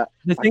believe that.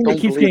 The thing that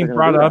keeps getting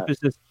brought up is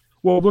this,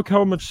 well, look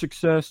how much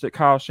success that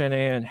Kyle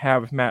Shanahan had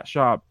with Matt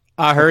Schaub.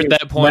 I heard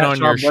that point on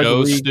your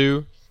show,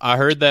 Stu. I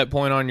heard that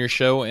point on your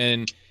show,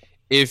 and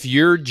if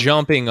you're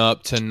jumping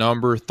up to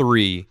number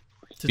 3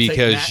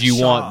 because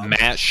you want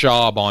Matt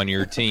Schaub on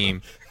your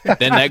team,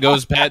 then that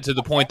goes back to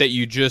the point that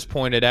you just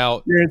pointed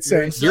out. You're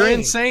insane. You're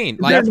insane.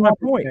 Like, that's my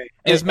point.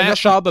 Is Matt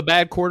Schaub a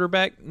bad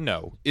quarterback?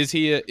 No. Is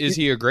he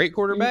a great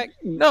quarterback?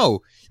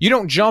 No. You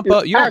don't jump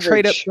up. You don't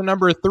trade up to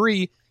number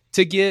 3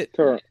 to get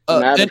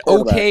an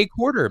okay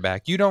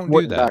quarterback. You don't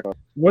do that.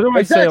 What do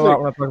I say a lot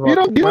when I talk about you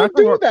don't do that.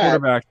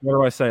 quarterbacks? What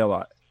do I say a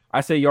lot? I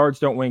say yards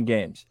don't win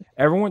games.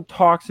 Everyone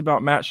talks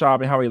about Matt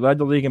Schaub and how he led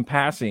the league in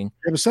passing.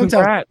 Yeah, but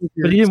sometimes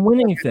but he didn't win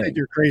anything.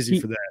 You're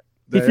crazy for that.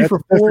 He threw for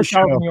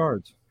 4,000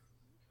 yards.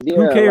 Yeah,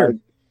 who cares?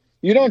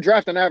 You don't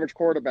draft an average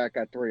quarterback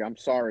at 3. I'm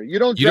sorry. You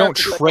don't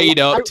trade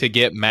up to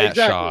get Matt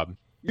Schaub.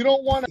 You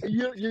don't want to.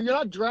 You're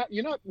not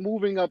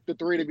moving up to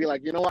 3 to be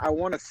like, you know what? I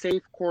want a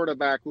safe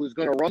quarterback who's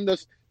going to run the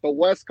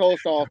West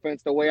Coast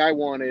offense the way I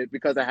want it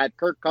because I had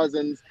Kirk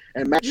Cousins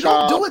and Matt Schaub. You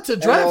don't do it to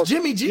draft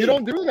Jimmy G. You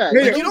don't do that.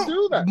 Like, you don't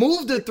do that.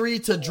 Move the 3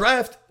 to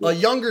draft a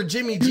younger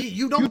Jimmy G.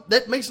 You don't.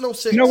 That makes no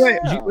sense.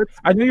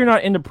 I know you're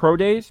not into pro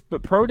days,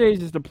 but pro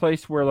days is the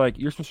place where like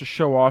you're supposed to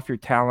show off your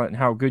talent and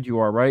how good you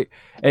are, right?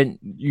 And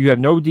you have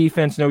no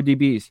defense, no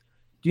DBs.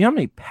 Do you know how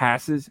many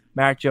passes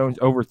Mac Jones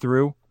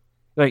overthrew?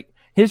 Like,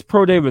 his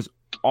pro day was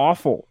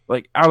awful.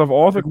 Like, out of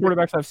all the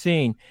quarterbacks I've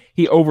seen,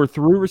 he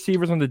overthrew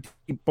receivers on the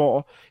deep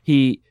ball.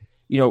 He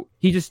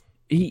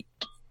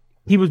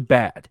was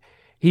bad.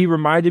 He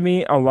reminded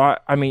me a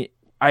lot. I mean,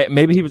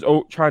 maybe he was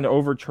trying to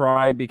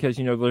overtry because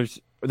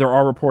there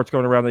are reports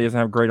going around that he doesn't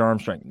have great arm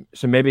strength.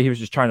 So maybe he was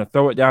just trying to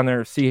throw it down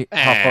there, see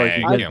how far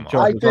he can get.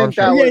 I think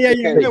that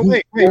was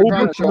Wait.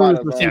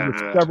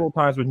 Several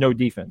times with no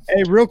defense.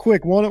 Hey, real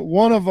quick, one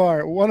of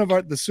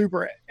the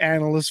super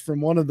analysts from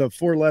one of the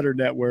 4-letter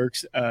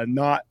networks,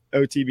 not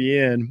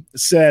OTBN,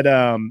 said,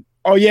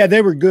 "Oh yeah,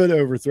 they were good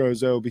overthrows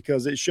though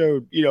because it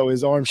showed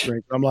his arm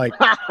strength." I'm like,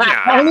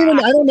 I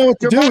don't know what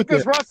to do with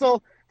this.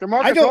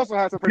 DeMarcus Russell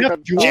has some pretty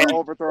good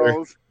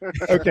overthrows.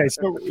 Okay,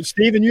 so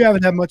Steven, you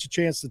haven't had much a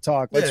chance to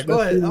talk. Go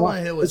ahead. I want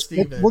to hear what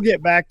Steven. We'll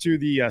get back to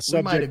the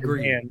subject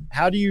at hand.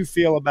 How do you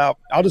feel about?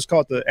 I'll just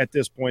call it at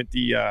this point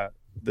the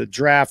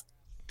draft,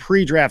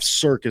 pre-draft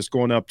circus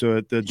going up to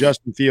it. The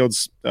Justin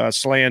Fields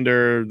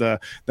slander, the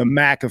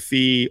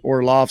McAfee,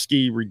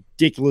 Orlovsky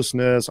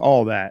ridiculousness,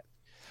 all that.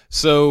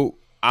 So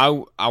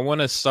I want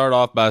to start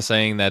off by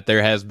saying that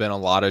there has been a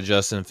lot of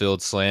Justin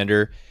Fields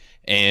slander,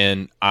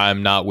 and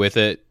I'm not with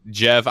it.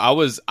 Jeff,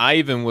 I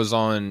even was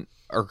on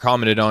or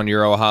commented on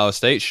your Ohio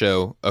State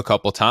show a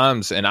couple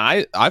times, and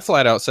I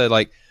flat out said,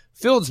 like,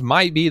 Fields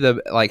might be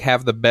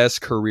have the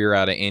best career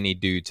out of any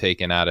dude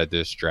taken out of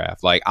this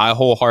draft. Like, I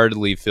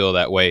wholeheartedly feel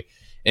that way.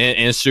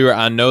 And Stuart,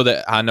 I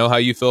know how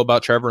you feel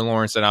about Trevor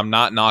Lawrence, and I'm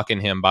not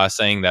knocking him by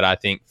saying that I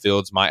think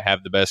Fields might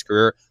have the best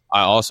career.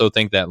 I also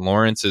think that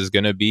Lawrence is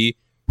going to be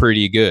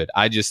pretty good.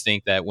 I just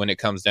think that when it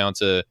comes down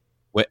to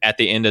at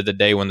the end of the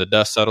day, when the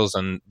dust settles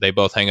and they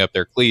both hang up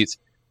their cleats,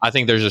 I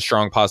think there's a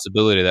strong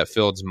possibility that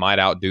Fields might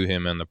outdo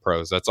him in the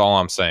pros. That's all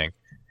I'm saying.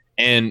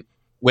 And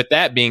with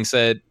that being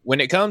said,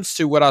 when it comes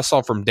to what I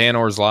saw from Dan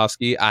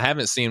Orlovsky, I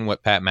haven't seen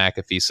what Pat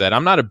McAfee said.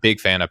 I'm not a big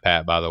fan of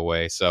Pat, by the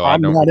way. So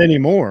I'm not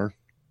anymore.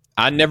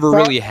 I never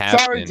really have.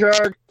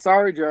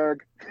 Sorry, Jerg.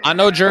 I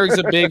know Jerg's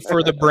a big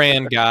for the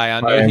brand guy. I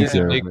know he's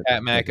a big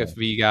Pat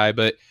McAfee guy,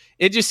 but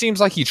it just seems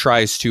like he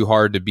tries too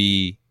hard to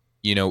be,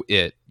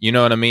 it. You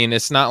know what I mean?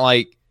 It's not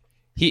like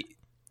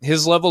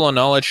his level of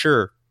knowledge,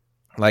 sure.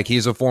 Like,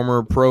 he's a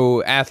former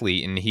pro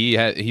athlete and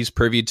he's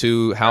privy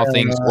to how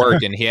things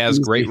work, and he has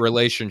great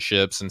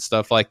relationships and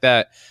stuff like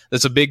that.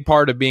 That's a big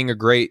part of being a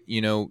great,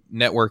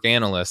 network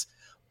analyst.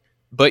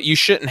 But you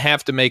shouldn't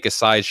have to make a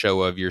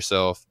sideshow of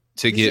yourself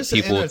to He's get just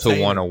an people to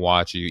entertainer. want to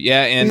watch you.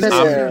 Yeah, and He's an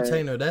Yeah.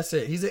 entertainer. That's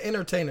it. He's an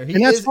entertainer. He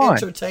And that's is fine.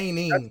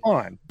 entertaining, That's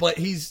fine. but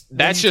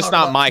That's just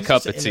not my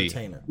cup of tea.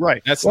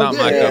 Right. that's Well,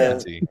 not my yeah. cup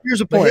of tea. Here's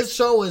the But point. his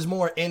show is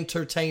more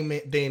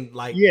entertainment than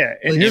like Yeah,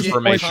 and here's legit the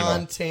point. Informational.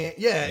 content.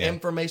 Yeah, Yeah.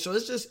 informational.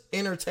 It's just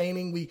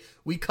entertaining.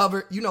 We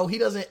cover. You know, he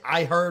doesn't.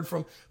 I heard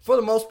from for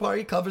the most part,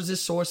 he covers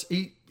his source.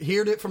 He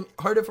heard it from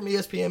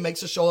ESPN,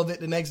 makes a show of it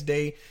the next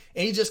day,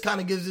 and he just kind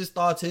of gives his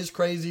thoughts, his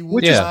crazy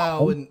Which is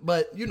wow. And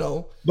but you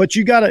know, But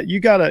you gotta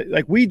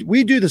like we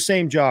do the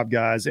same job,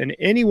 guys, and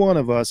any one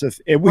of us, if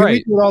we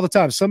Right. do it all the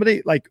time.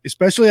 Somebody like,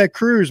 especially at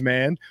Cruise,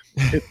 man,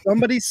 if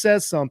somebody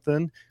says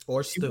something,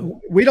 or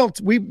Stu.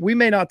 we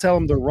may not tell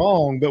them they're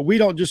wrong, but we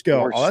don't just go,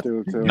 Or oh, that's,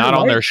 Stu, too. Not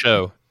on right. their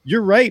show.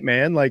 You're right,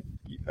 man. Like,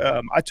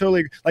 I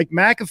totally like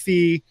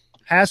McAfee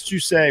has to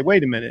say,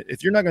 wait a minute,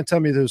 if you're not going to tell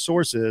me who the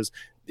source is,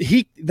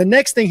 the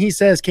next thing he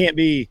says can't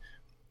be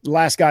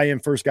last guy in,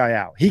 first guy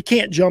out. He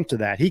can't jump to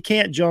that. He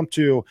can't jump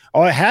to,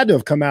 oh, it had to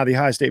have come out of the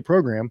Ohio State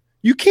program.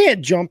 You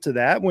can't jump to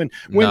that when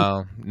No,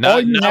 all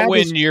not you have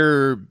when is-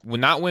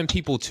 not when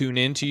people tune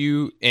into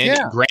you. And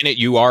Yeah. granted,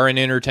 you are an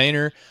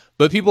entertainer,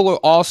 but people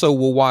also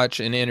will watch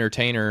an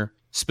entertainer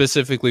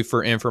specifically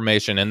for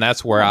information, and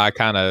that's where I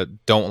kind of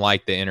don't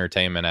like the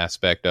entertainment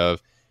aspect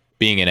of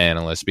being an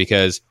analyst,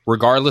 because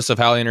regardless of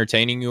how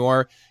entertaining you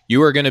are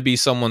going to be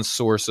someone's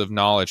source of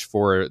knowledge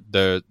for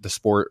the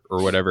sport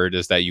or whatever it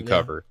is that you Yeah.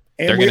 cover.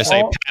 and They're we going to say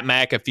all- Pat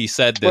McAfee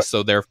said this,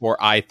 so therefore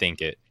I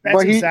think it. that's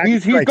But exactly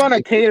he's right.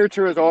 gonna cater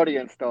to his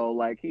audience though.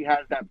 Like he has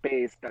that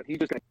base that he's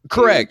just gonna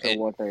Correct. cater to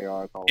what they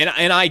are. So.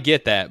 And I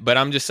get that, but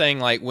I'm just saying,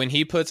 like, when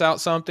he puts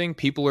out something,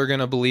 people are going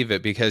to believe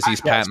it because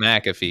he's Yes.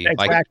 Pat McAfee.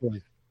 Like,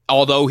 Exactly.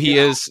 although he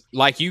is,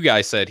 like you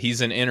guys said,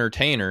 he's an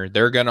entertainer,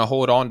 they're going to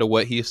hold on to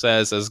what he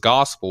says as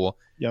gospel.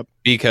 Yep.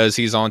 Because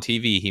he's on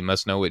TV. He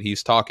must know what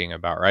he's talking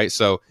about, right?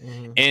 So,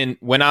 Mhm. and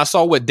when I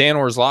saw what Dan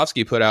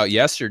Orlovsky put out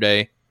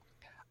yesterday,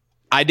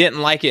 I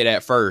didn't like it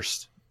at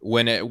first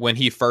when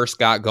he first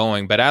got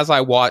going. But as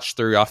I watched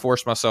through, I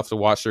forced myself to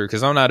watch through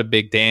because I'm not a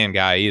big Dan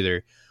guy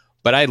either.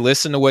 But I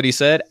listened to what he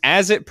said.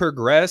 As it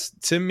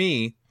progressed, to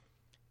me,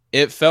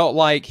 it felt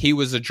like he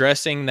was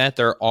addressing that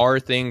there are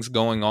things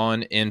going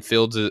on in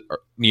Fields,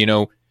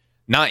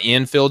 not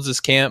in Fields'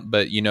 camp,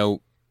 but,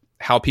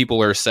 how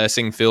people are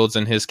assessing Fields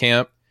in his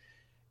camp.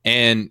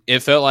 And it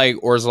felt like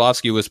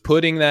Orlovsky was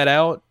putting that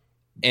out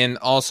and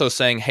also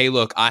saying, hey,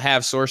 look, I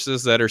have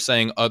sources that are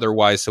saying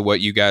otherwise to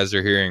what you guys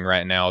are hearing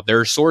right now. There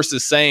are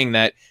sources saying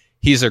that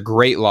he's a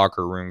great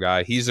locker room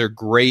guy. He's a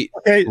great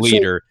Okay, so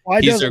leader. why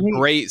He's a doesn't he-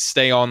 great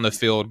stay on the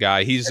field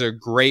guy. He's a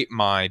great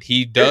mind.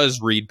 He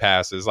does read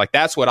passes. Like,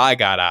 that's what I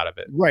got out of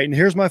it. Right. And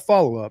here's my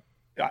follow up.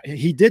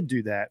 He did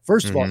do that.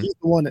 First of all, Mhm. he's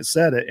the one that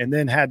said it and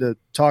then had to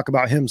talk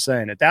about him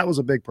saying it. That was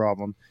a big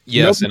problem.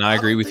 Yes, Nope. and I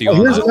agree with you Oh, on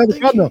here's that. another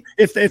think problem.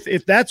 Though.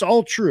 If that's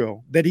all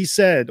true that he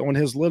said on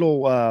his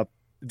little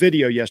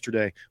video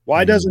yesterday,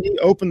 why Mhm. doesn't he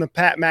open the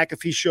Pat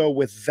McAfee show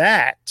with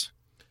that?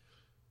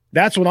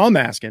 That's what I'm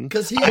asking.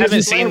 Because he I haven't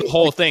explained- seen the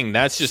whole thing.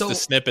 That's just So, the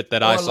snippet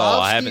that I saw.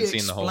 I haven't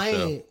seen the whole show.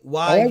 explained Oh,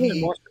 Why I haven't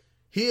he watched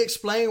he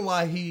explained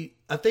why he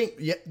I think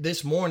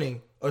this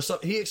morning or so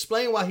he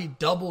explained why he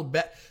doubled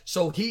back.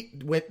 So he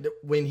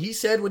when he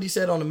said what he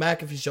said on the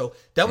McAfee show,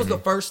 that was the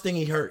first thing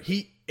he heard.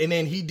 And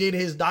then he did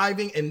his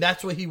diving, and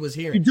that's what he was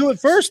You hearing. do it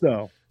first,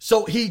 though.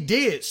 So he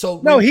did.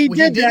 So No, when- he when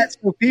did that it-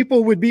 so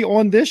people would be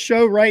on this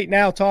show right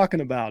now talking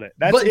about it.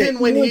 That's but it. then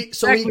when knew he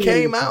exactly what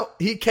came was- out,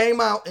 he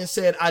came out and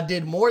said, I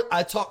did more.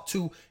 I talked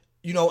to,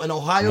 an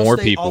Ohio More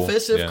State people,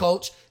 offensive yeah.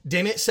 coach.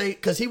 Didn't say,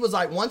 because he was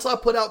like, once I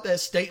put out that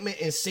statement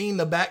and seen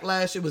the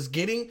backlash it was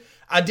getting,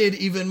 I did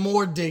even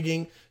more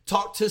digging.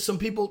 Talked to some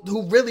people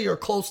who really are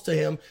close to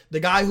him. The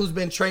guy who's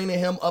been training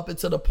him up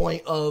until the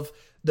point of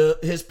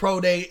his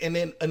pro day, and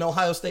then an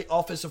Ohio State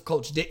offensive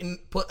coach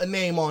didn't put a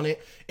name on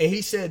it. And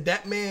he said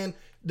that man,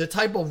 the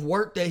type of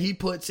work that he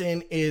puts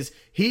in is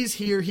he's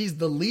here. He's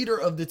the leader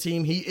of the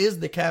team. He is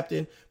the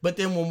captain. But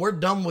then when we're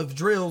done with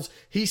drills,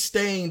 he's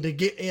staying to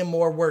get in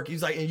more work.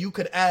 He's like, and you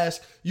could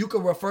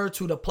refer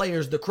to the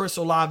players, the Chris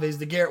Olaves,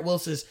 the Garrett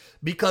Wilsons,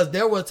 because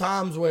there were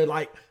times where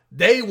like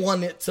they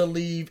wanted to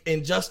leave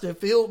and Justin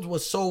Fields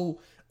was so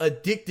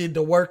addicted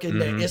to working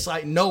that it's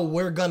like, no,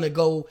 we're going to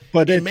go.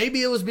 But And it-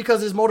 maybe it was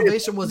because his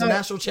motivation was the no.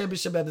 national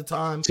championship at the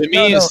time. To me,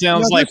 No, it no,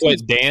 sounds no, like this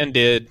what Dan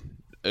did.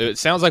 It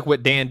sounds like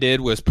what Dan did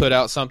was put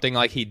out something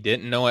like he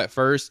didn't know at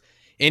first,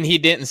 and he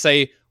didn't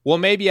say, well,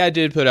 maybe I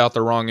did put out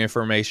the wrong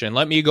information.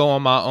 Let me go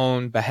on my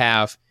own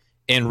behalf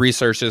and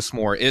research this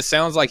more. It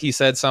sounds like he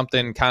said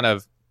something kind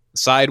of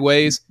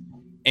sideways,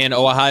 and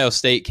Ohio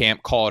State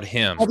camp called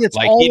him. Oh, it's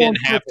Like all he on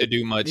didn't have to purpose.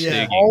 do much Yeah.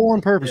 digging. all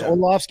on purpose. Yeah.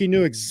 Orlovsky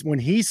knew when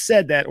he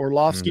said that.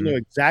 Orlovsky Mhm. knew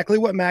exactly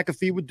what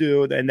McAfee would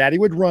do, and that he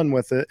would run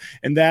with it,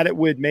 and that it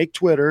would make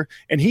Twitter.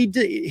 And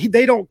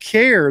they don't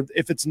care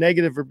if it's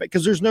negative or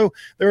because there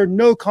are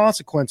no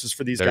consequences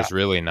for these There's guys.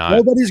 really not.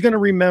 Nobody's going to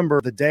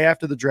remember the day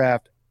after the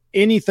draft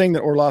anything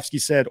that Orlovsky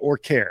said or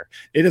care.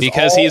 It is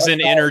Because all he's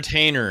an about-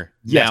 entertainer.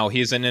 now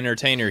he's an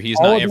entertainer. He's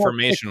All not about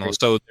informational. pictures.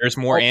 So there's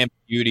more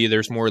ambiguity.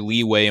 There's more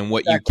leeway in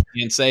what you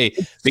can say,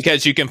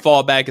 because you can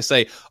fall back and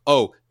say,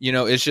 oh,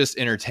 it's just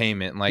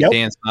entertainment. Like,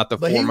 Dan's not the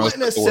But he foremost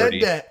wouldn't have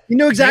authority. said that. You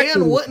know exactly.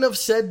 Dan wouldn't have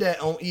said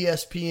that on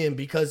ESPN,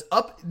 because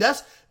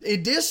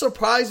it did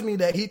surprise me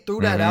that he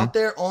threw that out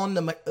there on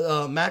the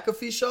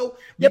McAfee show.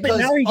 Yeah, but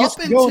now he gets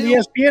to go on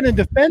ESPN and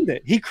defend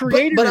it. He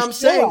created. But I'm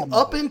saying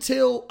up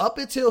until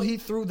he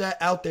threw that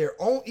out there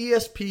on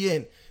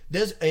ESPN,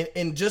 there's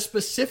and just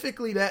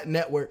specifically that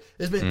network,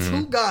 there's been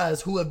two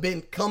guys who have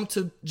come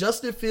to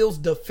Justin Fields'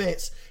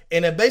 defense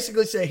and have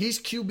basically said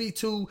he's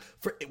QB2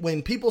 for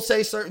when people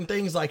say certain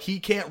things like he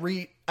can't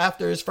read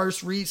after his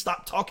first read,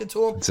 stop talking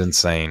to him. It's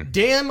insane.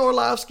 Dan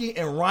Orlovsky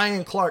and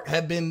Ryan Clark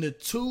have been the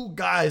two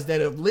guys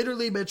that have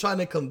literally been trying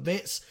to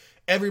convince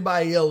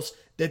everybody else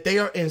that they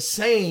are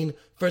insane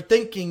for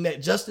thinking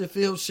that Justin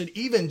Fields should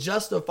even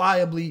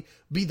justifiably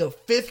be the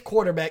fifth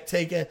quarterback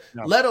taken,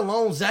 let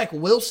alone Zach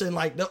Wilson.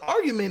 Like, the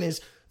argument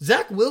is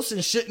Zach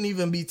Wilson shouldn't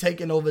even be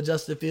taking over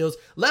Justin Fields,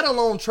 let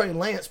alone Trey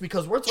Lance,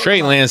 because we're talking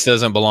Trey Lance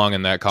doesn't belong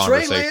in that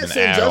conversation Trey Lance and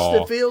at Justin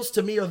all. Fields,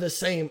 to me, are the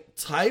same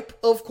type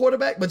of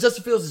quarterback, but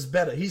Justin Fields is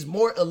better. He's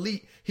more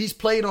elite. He's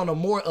played on a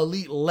more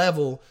elite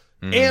level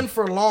and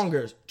for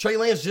longer. Trey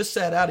Lance just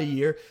sat out a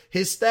year.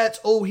 His stats,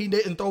 he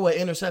didn't throw an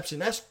interception.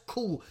 That's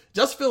cool.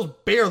 Justin Fields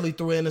barely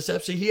threw an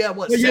interception. He had,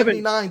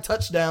 79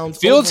 touchdowns.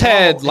 Fields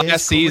had in his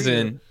last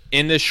season, career.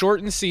 in the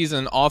shortened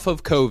season off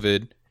of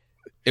COVID,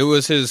 it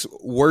was his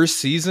worst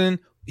season.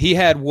 He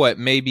had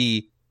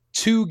maybe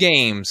 2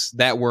 games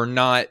that were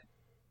not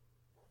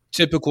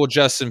typical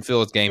Justin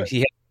Fields games. He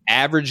had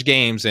average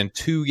games in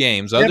 2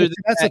 games. Other than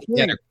that, he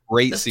had a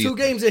great That's season. 2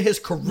 games in his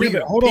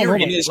career. Hold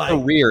on. In his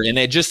career, and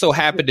it just so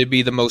happened to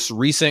be the most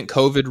recent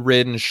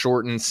COVID-ridden,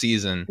 shortened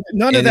season.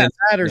 None of that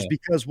matters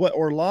because what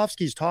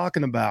Orlovsky's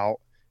talking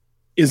about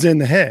is in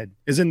the head,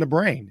 is in the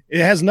brain.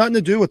 It has nothing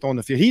to do with on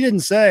the field. He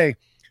didn't say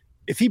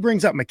if he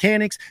brings up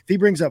mechanics, if he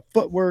brings up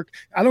footwork.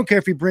 I don't care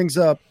if he brings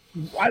up.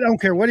 I don't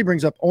care what he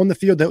brings up on the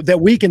field that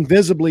we can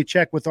visibly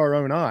check with our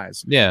own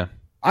eyes. Yeah.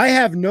 I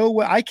have no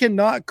way. I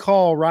cannot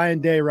call Ryan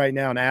Day right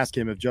now and ask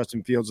him if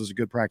Justin Fields is a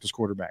good practice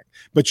quarterback.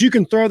 But you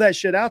can throw that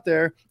shit out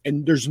there,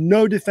 and there's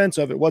no defense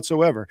of it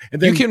whatsoever.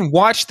 And then you can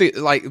watch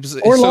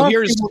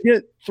Orlovsky will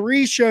get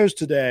 3 shows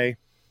today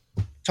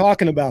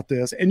talking about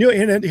this, and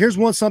here's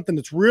something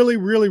that's really,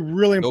 really,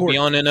 really important.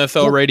 He'll be on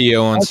NFL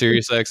radio on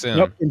Sirius XM.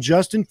 Yep, and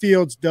Justin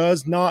Fields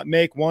does not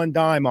make one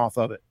dime off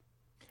of it.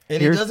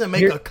 And he doesn't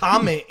make a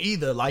comment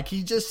either. Like,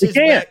 he just sits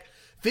back.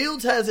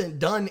 Fields hasn't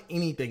done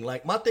anything.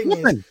 Like, my thing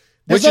is,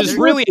 which is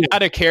really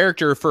out of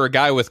character for a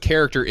guy with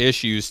character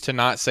issues to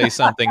not say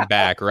something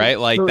back, right?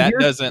 Like, so that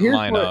doesn't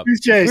line up.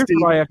 Here's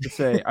what I have to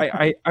say.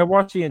 I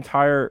watched the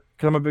entire,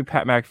 because I'm a big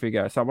Pat McAfee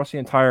guy, so I watched the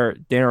entire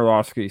Dan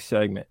Orlovsky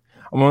segment.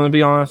 I'm going to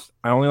be honest,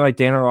 I only like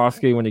Dan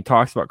Orlovsky when he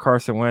talks about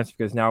Carson Wentz,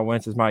 because now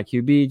Wentz is my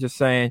QB, just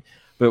saying.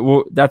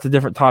 But that's a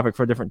different topic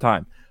for a different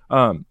time.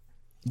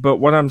 But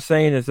what I'm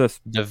saying is this.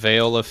 The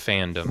veil of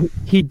fandom.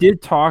 He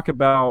did talk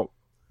about,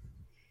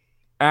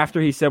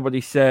 after he said what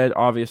he said,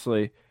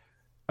 obviously,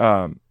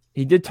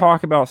 he did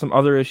talk about some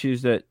other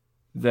issues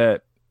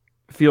that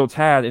Fields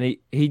had, and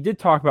he did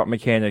talk about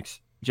mechanics,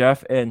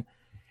 Jeff. And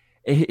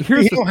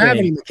here's he don't have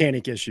any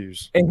mechanic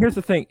issues. And here's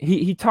the thing: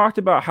 he talked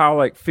about how,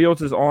 like,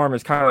 Fields' arm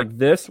is kind of like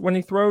this when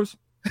he throws.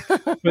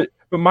 but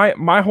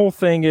my whole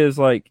thing is,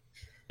 like,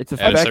 it's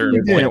effective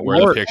when it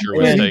where works. the picture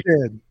was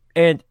taken.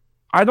 And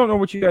I don't know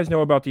what you guys know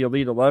about the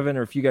Elite 11,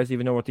 or if you guys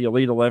even know what the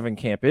Elite 11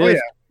 camp is.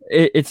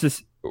 It's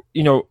this,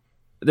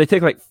 they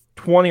take like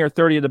 20 or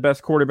 30 of the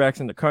best quarterbacks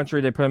in the country.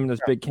 They put them in this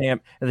big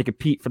camp, and they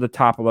compete for the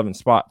top 11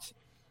 spots.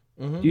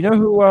 Mm-hmm. Do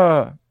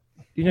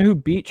you know who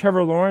beat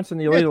Trevor Lawrence in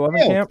the Elite 11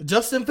 camp?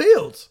 Justin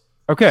Fields.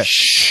 Okay.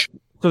 So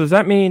does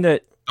that mean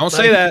that? Don't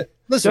say that.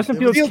 Listen, Justin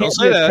Fields don't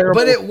say that.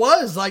 But it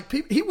was like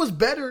he was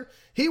better.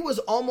 He was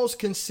almost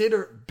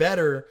considered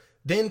better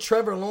than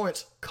Trevor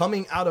Lawrence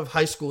coming out of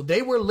high school.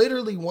 They were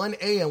literally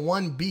 1A and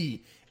 1B,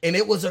 and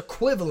it was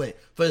equivalent.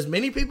 For as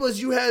many people as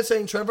you had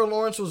saying Trevor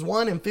Lawrence was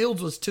 1 and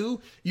Fields was 2,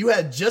 you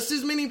had just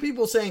as many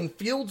people saying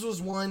Fields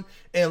was 1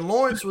 and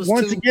Lawrence was 2.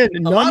 Again,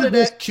 a lot of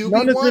that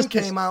QB1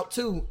 came out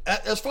too.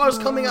 As far as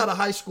coming out of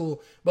high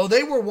school, but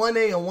they were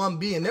 1A and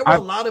 1B, and there were a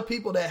lot of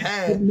people that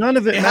had none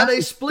of it. And how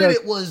they split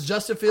it was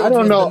Justin Fields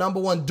was the number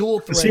 1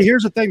 dual threat. See,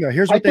 here's the thing, though.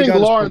 I think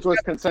Lawrence was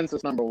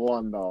consensus number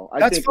 1, though.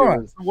 That's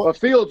fine. But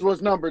Fields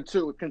was number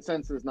 2,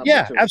 consensus number 2.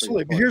 Yeah,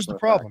 absolutely. But here's the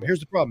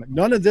problem.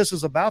 None of this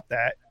is about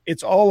that.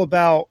 It's all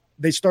about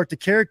they start the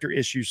character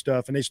issue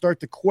stuff, and they start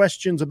the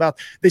questions about.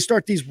 They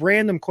start these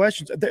random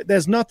questions.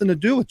 There's nothing to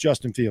do with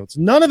Justin Fields.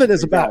 None of it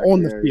is about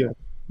on the field.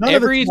 None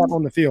of it's about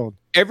on the field.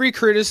 Every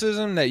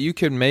criticism that you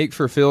can make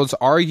for Fields,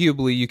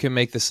 arguably you can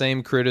make the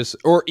same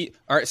criticism. All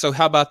right, so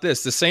how about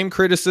this? The same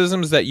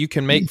criticisms that you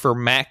can make for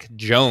Mac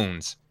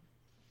Jones,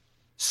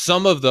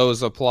 some of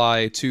those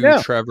apply to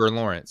Trevor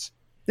Lawrence.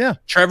 Yeah.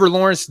 Trevor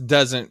Lawrence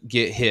doesn't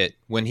get hit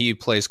when he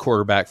plays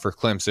quarterback for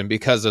Clemson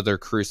because of their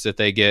crews that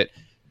they get.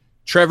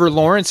 Trevor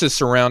Lawrence is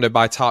surrounded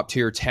by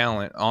top-tier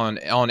talent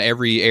on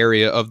every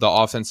area of the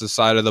offensive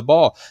side of the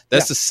ball.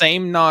 That's the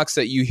same knocks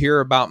that you hear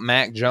about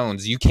Mac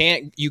Jones. You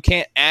can't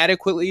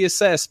adequately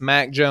assess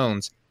Mac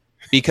Jones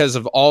because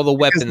of all the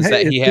weapons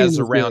that he has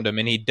around him,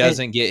 and he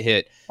doesn't get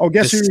hit. Oh,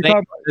 guess who you're talking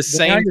about? The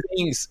same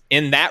things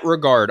in that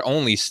regard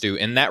only, Stu.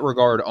 In that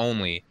regard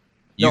only,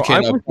 you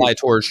can apply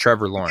towards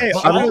Trevor Lawrence. Hey,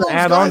 all those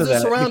guys are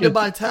surrounded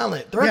by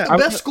talent. They're at the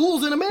best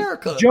schools in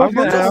America.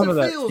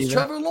 Justin Fields,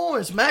 Trevor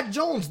Lawrence, Mac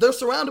Jones. They're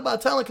surrounded by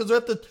talent because they're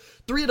at the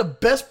 3 of the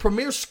best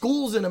premier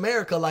schools in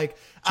America. Like,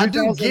 I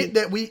do get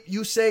that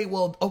you say,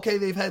 well, okay,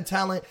 they've had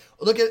talent.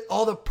 Look at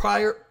all the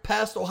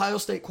past Ohio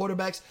State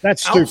quarterbacks.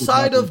 That's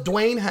outside of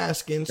Dwayne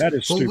Haskins,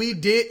 who we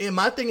did. And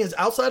my thing is,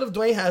 outside of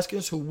Dwayne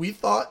Haskins, who we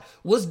thought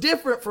was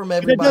different from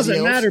everybody else. It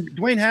doesn't matter.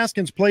 Dwayne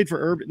Haskins played for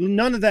Urban.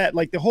 None of that,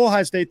 like the whole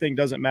Ohio State thing,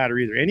 doesn't matter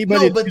either.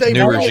 Anybody? No, but they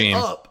bring it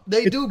up.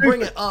 They do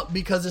bring it up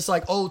because it's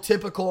like, oh,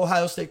 typical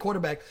Ohio State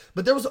quarterback.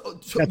 But there was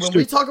when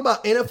we talk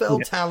about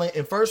NFL talent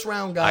and first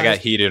round guys. I got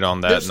heated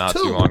on that not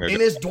too long ago.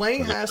 And it's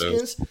Dwayne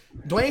Haskins.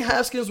 Dwayne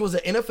Haskins was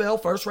an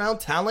NFL first round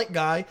talent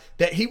guy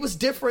that he was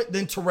different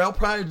than Terrell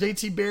Pryor,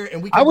 JT Barrett,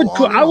 and I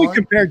would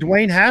compare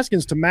Dwayne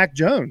Haskins to Mac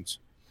Jones.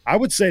 I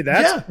would say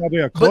that's probably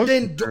a close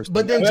comparison.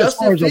 But then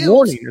Justin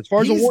Fields,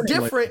 he's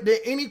different than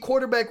any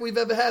quarterback we've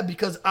ever had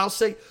because I'll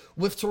say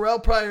with Terrell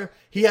Pryor,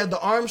 he had the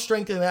arm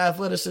strength and the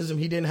athleticism.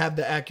 He didn't have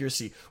the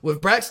accuracy.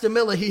 With Braxton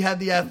Miller, he had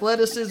the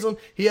athleticism,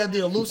 he had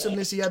the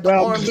elusiveness, he had the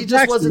arm. He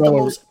just wasn't the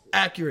most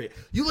accurate.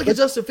 You look at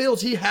Justin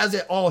Fields, he has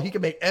it all. He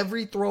can make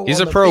every throw. He's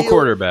a pro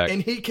quarterback.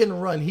 And he can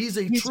run. He's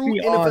a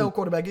true NFL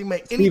quarterback. He can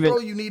make any throw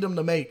you need him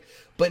to make.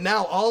 But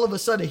now all of a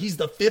sudden he's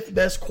the 5th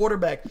best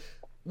quarterback.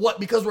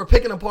 What? Because we're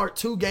picking apart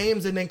 2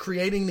 games and then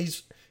creating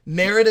these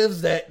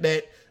narratives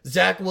that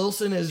Zach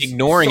Wilson is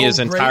ignoring his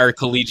entire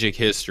collegiate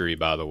history,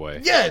 by the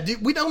way. Yeah,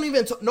 we don't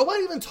even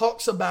nobody even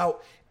talks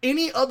about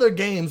any other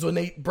games when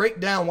they break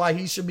down why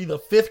he should be the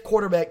 5th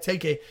quarterback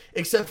taken,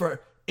 except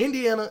for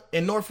Indiana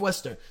and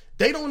Northwestern.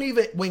 They don't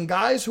even, when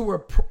guys who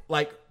are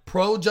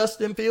pro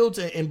Justin Fields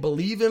and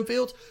believe in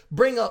Fields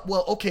bring up,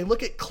 well, okay,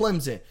 look at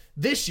Clemson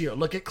this year.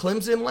 Look at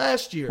Clemson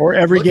last year. Or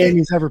every game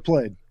he's ever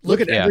played. Look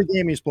at every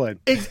game he's played.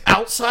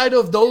 Outside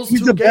of those 2 games.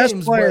 He's the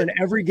best player in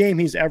every game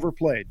he's ever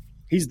played.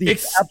 He's the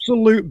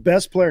absolute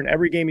best player in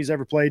every game he's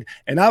ever played.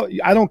 And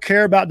I don't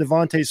care about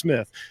Devontae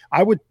Smith.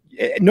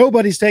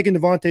 Nobody's taking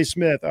Devontae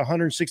Smith, a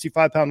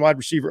 165-pound wide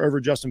receiver, over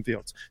Justin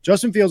Fields.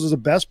 Justin Fields is the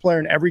best player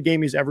in every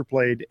game he's ever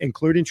played,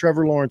 including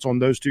Trevor Lawrence on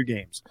those 2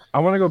 games. I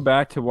want to go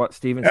back to what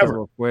Steven said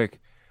real quick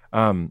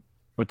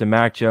with the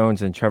Mac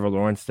Jones and Trevor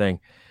Lawrence thing.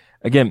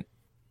 Again,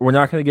 we're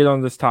not going to get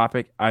on this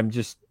topic. I'm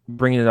just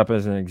bringing it up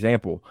as an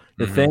example.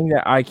 The thing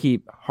that I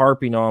keep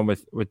harping on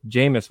with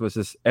Jameis was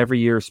this every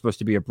year is supposed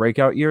to be a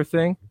breakout year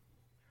thing.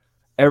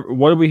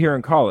 What did we hear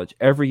in college?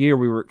 Every year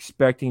we were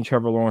expecting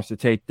Trevor Lawrence to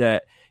take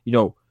that,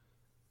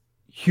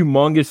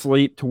 humongous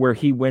leap to where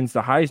he wins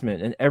the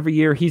Heisman. And every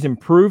year he's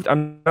improved.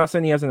 I'm not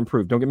saying he hasn't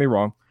improved. Don't get me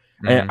wrong.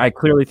 And I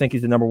clearly think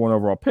he's the number 1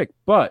 overall pick.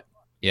 But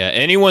yeah,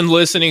 anyone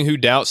listening who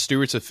doubts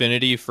Stuart's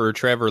affinity for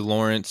Trevor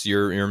Lawrence,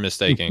 you're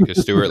mistaken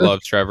because Stuart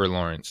loves Trevor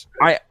Lawrence.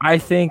 I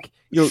think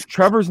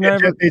Trevor's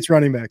never hates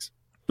running backs,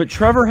 but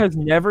Trevor has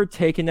never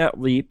taken that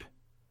leap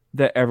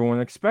that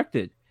everyone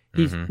expected.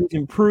 He's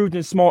improved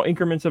in small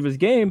increments of his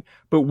game,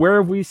 but where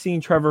have we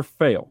seen Trevor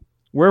fail?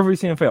 Where have we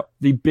seen him fail?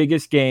 The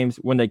biggest games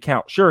when they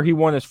count. Sure, he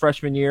won his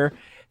freshman year.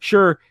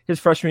 Sure, his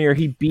freshman year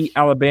he beat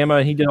Alabama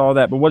and he did all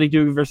that. But what did he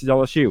do versus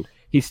LSU?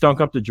 He stunk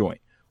up the joint.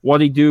 What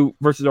did he do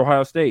versus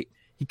Ohio State?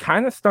 He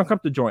kind of stunk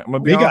up the joint. I'm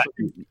gonna be honest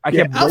with you.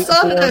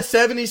 Outside of that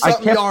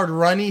 70-something yard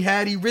run he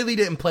had, he really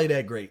didn't play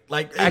that great.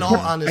 Like, in all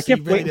honesty, I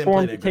kept waiting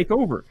for him to take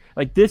over.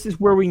 Like, this is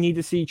where we need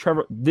to see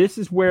Trevor. This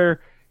is where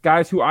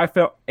guys who I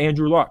felt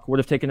Andrew Luck would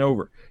have taken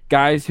over.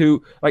 Guys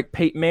who, like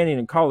Peyton Manning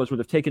in college, would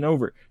have taken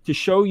over to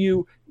show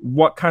you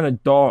what kind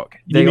of dog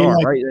they are,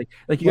 right?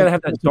 Like you got to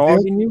have that dog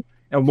in you.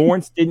 And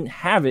Lawrence didn't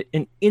have it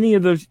in any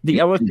of those, the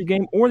LSU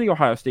game or the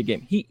Ohio State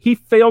game. He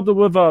failed to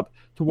live up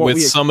to what we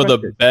expected. With some of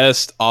the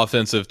best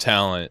offensive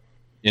talent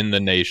in the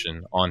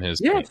nation on his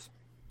team.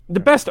 The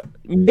best,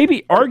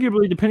 maybe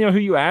arguably, depending on who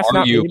you ask.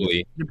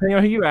 Depending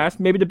on who you ask,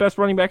 maybe the best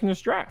running back in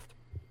this draft.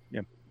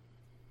 Yeah.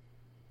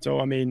 So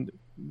I mean,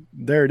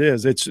 there it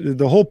is. It's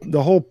the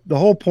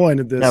whole point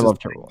of this. I love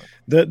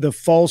the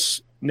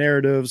false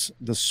narratives,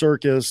 the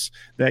circus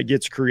that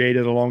gets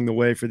created along the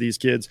way for these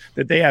kids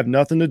that they have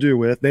nothing to do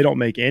with. They don't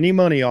make any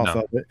money off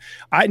of it.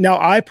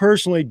 I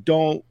personally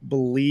don't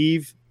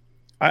believe.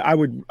 I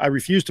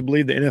refuse to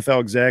believe the NFL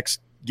execs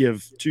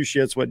give 2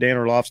 shits what Dan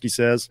Orlovsky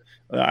says.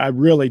 I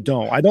really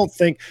don't. I don't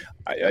think.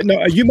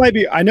 No, you might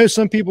be. I know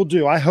some people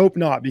do. I hope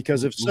not,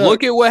 because if so,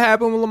 look at what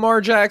happened with Lamar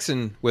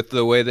Jackson with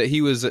the way that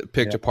he was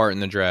picked apart in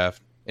the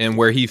draft and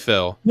where he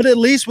fell. But at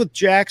least with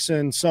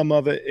Jackson, some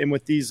of it, and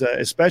with these,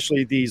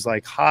 especially these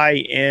like high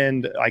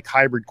end, like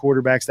hybrid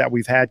quarterbacks that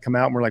we've had come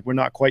out, and we're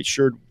not quite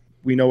sure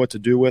we know what to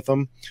do with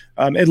them.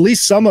 At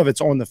least some of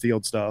it's on the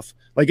field stuff.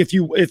 Like if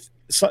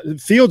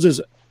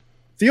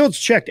Fields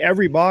checked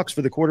every box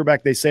for the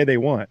quarterback they say they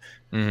want.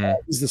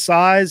 He's the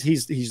size.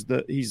 He's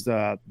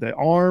the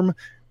arm,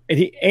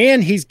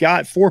 and he's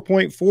got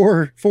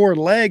 4.44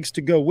 legs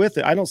to go with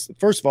it.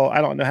 First of all,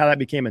 I don't know how that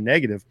became a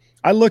negative.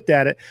 I looked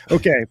at it.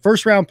 Okay,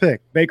 first round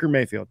pick Baker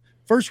Mayfield.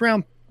 First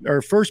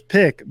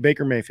pick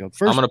Baker Mayfield.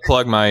 I'm going to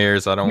plug my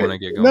ears. I don't want to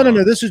get going.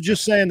 No. This is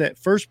just saying that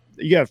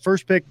you got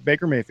first pick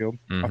Baker Mayfield.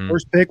 My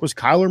first pick was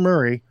Kyler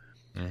Murray.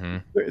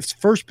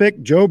 First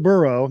pick Joe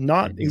Burrow.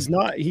 He's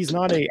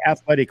not a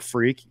athletic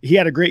freak. He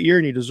had a great year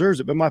and he deserves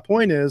it. But my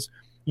point is,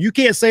 you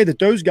can't say that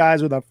those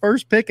guys were the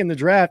first pick in the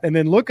draft and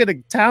then look at a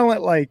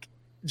talent like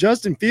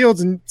Justin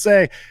Fields and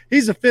say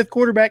he's a fifth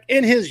quarterback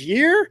in his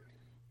year.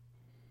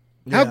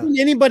 How can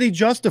anybody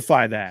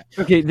justify that?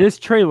 Okay, this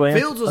Trey Lance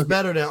Fields was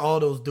better than all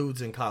those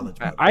dudes in college.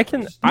 I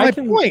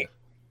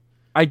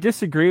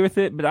disagree with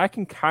it, but I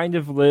can kind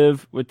of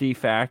live with the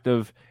fact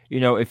of,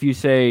 if you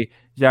say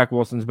Zach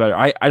Wilson's better,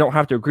 I don't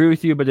have to agree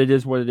with you, but it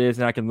is what it is,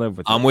 and I can live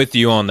with it. I'm with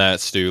you on that,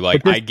 Stu. I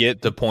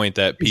get the point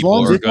that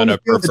people are going to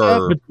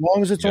prefer. As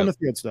long as it's on the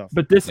field stuff.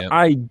 But this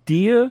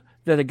idea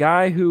that a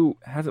guy who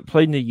hasn't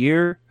played in a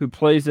year, who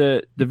plays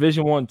a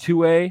Division I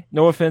 2A,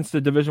 no offense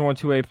to Division I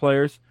 2A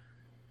players,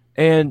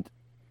 and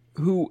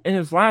who in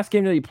his last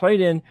game that he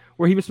played in,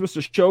 where he was supposed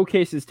to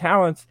showcase his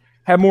talents,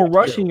 had more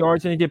rushing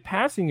yards than he did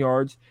passing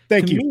yards.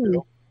 Thank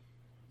you.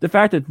 The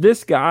fact that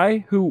this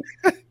guy who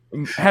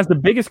has the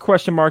biggest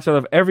question marks out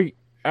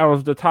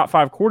of the top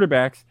 5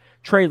 quarterbacks,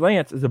 Trey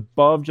Lance, is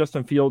above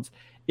Justin Fields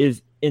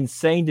is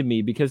insane to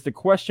me, because the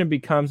question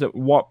becomes at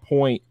what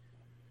point,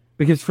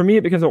 because for me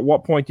it becomes at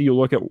what point do you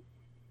look at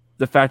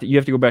the fact that you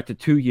have to go back to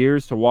 2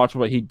 years to watch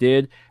what he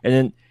did, and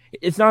then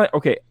it's not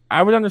okay.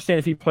 I would understand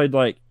if he played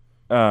like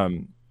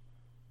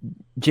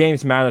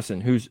James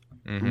Madison, who's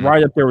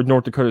right up there with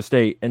North Dakota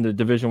State in the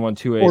Division I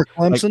 2A, or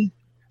Clemson.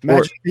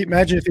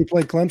 Imagine if he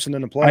played Clemson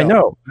in the playoffs. I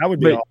know that would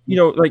be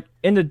awesome. Like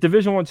in the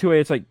Division I 2A,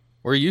 it's like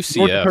where UCF,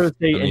 North Dakota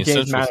State and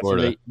James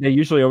Madison, they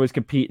usually always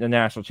compete in the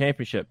national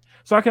championship.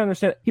 So I can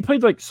understand he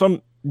played like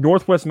some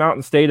Northwest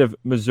Mountain State of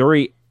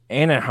Missouri,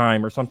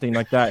 Anaheim, or something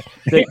like that.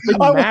 It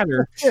didn't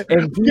matter,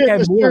 and he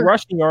had more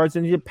rushing yards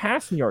than he did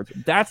passing yards.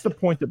 That's the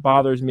point that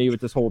bothers me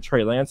with this whole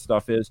Trey Lance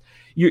stuff. Is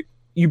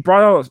he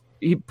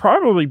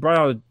probably brought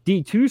out a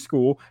D2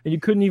 school, and you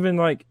couldn't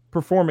even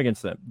perform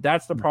against them.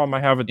 That's the problem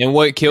I have with. And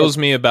what kills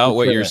me about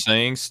what you're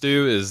saying,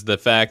 Stu, is the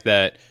fact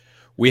that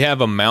we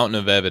have a mountain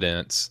of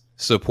evidence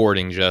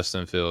supporting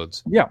Justin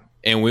Fields. Yeah.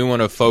 And we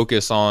want to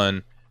focus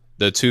on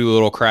the 2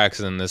 little cracks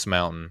in this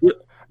mountain.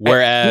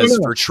 Whereas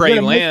for Trey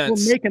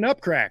Lance, we're making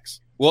up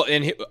cracks. Well,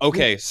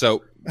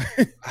 so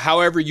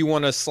however you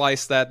want to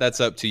slice that, that's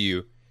up to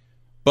you.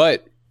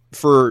 But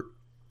for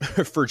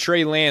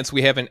Trey Lance,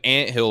 we have an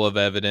anthill of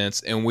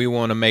evidence, and we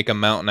want to make a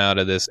mountain out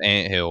of this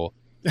anthill,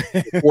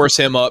 force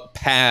him up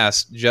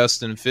past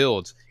Justin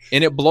Fields.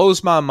 And it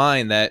blows my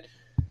mind that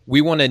we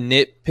want to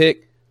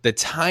nitpick the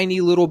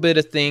tiny little bit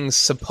of things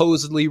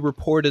supposedly,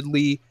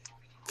 reportedly,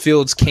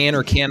 Fields can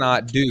or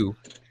cannot do,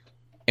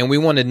 and we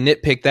want to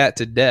nitpick that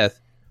to death.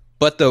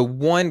 But the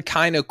one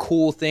kind of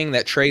cool thing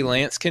that Trey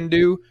Lance can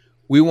do,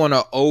 we want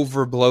to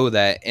overblow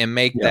that and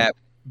make that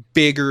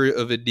bigger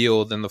of a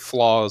deal than the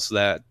flaws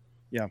that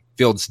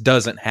Fields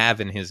doesn't have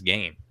in his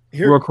game.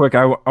 Real quick,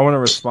 I want to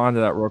respond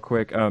to that real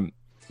quick.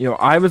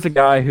 I was a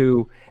guy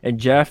who, and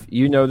Jeff,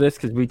 you know this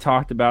because we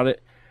talked about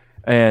it,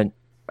 and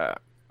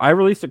I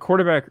released a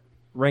quarterback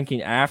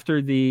ranking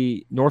after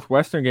the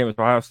Northwestern game with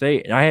Ohio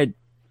State, and I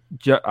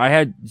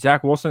had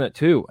Zach Wilson at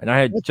 2, and I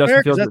had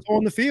Justin Fields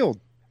on the field.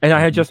 And I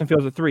had Justin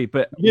Fields at 3.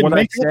 But what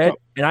I said,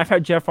 and I've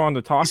had Jeff on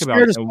to talk about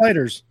it.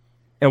 Spiders.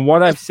 And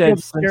what I've said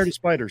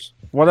spiders.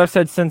 What I've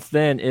said since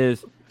then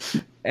is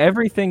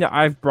everything that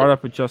I've brought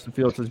up with Justin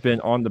Fields has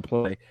been on the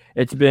play.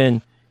 It's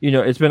been,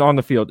 it's been on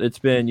the field. It's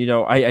been,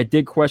 I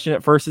did question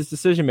at first his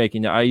decision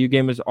making. The IU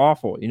game was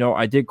awful.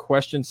 I did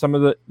question some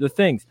of the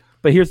things.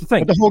 But here's the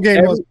thing. But the whole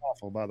game was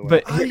awful, by the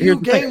way. But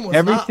IU game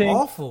was not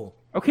awful.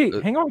 Okay,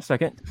 hang on a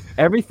second.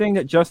 Everything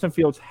that Justin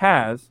Fields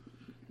has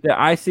that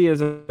I see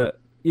as a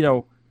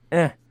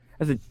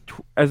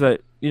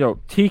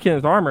teak in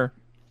his armor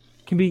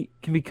can be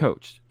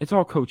coached. It's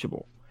all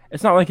coachable.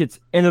 It's not like it's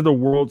end of the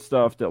world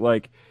stuff that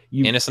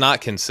and it's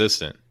not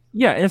consistent.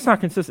 Yeah, and it's not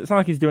consistent. It's not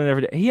like he's doing it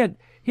every day. He had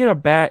 2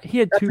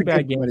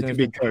 bad games in his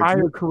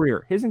entire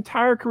career. His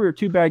entire career,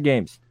 2 bad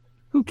games.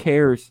 Who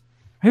cares?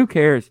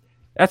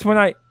 That's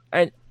when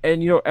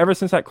ever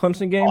since that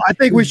Clemson game, I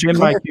think we should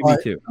clarify,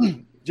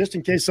 QB2. Just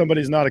in case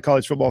somebody's not a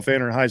college football fan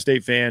or a Ohio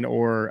State fan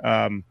or,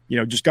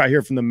 just got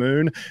here from the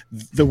moon,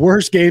 the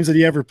worst games that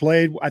he ever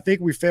played, I think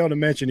we failed to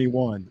mention he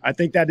won. I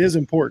think that is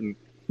important.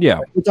 Yeah.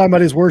 We're talking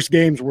about his worst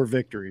games were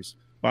victories,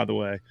 by the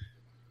way.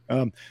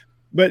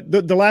 But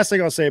the last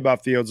thing I'll say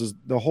about Fields is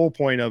the whole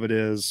point of it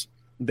is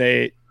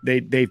they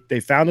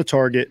found a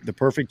target, the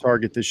perfect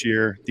target this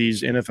year,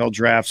 these NFL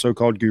draft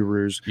so-called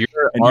gurus. Your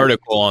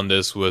article on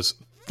this was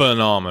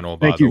phenomenal.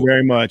 Thank you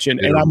very much. And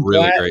I'm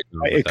really glad great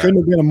it couldn't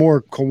have been a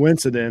more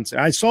coincidence.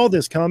 I saw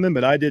this coming,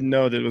 but I didn't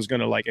know that it was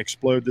going to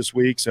explode this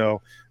week.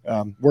 So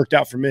worked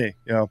out for me,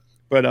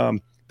 But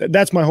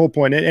That's my whole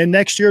point. And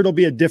next year it'll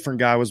be a different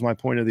guy. Was my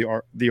point of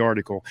the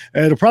article.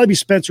 And it'll probably be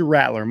Spencer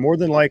Rattler. More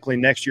than likely,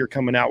 next year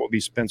coming out will be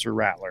Spencer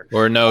Rattler.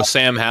 Or no,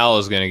 Sam Howell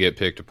is going to get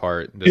picked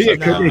apart.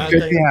 It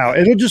could be Howell.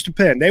 It'll just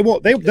depend.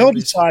 They'll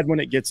decide when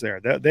it gets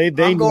there.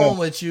 I'm going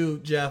with you,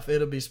 Jeff.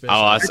 It'll be Spencer.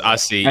 Oh, I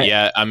see.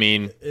 Yeah, I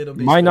mean, it'll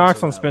be my Spencer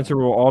knocks on Rattler. Spencer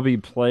will all be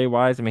play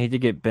wise. I mean, he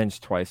did get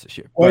benched twice this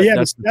year. Well, yeah,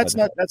 that's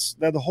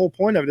the whole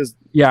point of it is.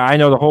 Yeah, I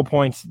know the whole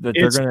point's that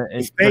they're going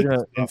to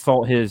stuff.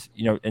 insult his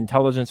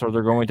intelligence, or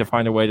they're going to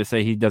find a way to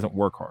say he doesn't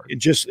work hard. It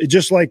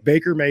just like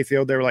Baker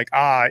Mayfield, they were like,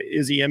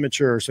 is he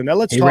immature? So now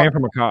He ran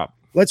from a cop.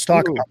 let's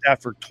talk about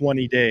that for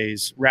 20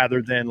 days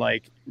rather than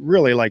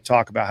really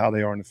talk about how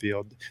they are in the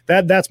field.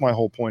 That's my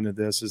whole point of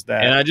this is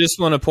that. And I just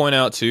want to point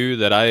out too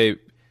that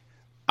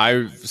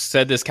I've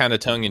said this kind of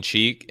tongue in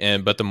cheek,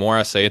 but the more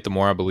I say it, the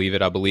more I believe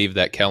it. I believe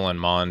that Kellen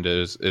Mond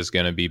is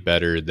going to be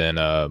better than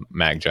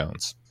Mac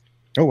Jones.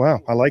 Oh wow,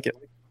 I like it.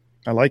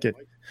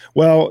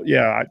 Well,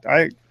 yeah,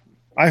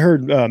 I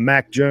heard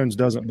Mac Jones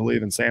doesn't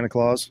believe in Santa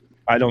Claus.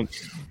 I don't.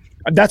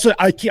 That's what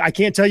I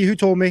can't tell you who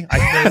told me.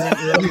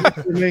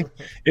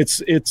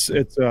 It's it's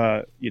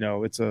anonymous.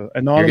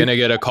 You're gonna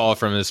get a call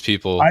from his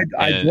people,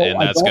 and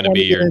that's gonna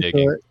be your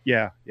digging.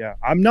 Yeah.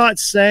 I'm not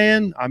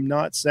saying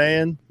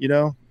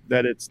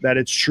that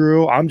it's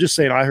true. I'm just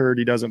saying I heard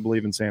he doesn't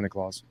believe in Santa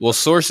Claus. Well,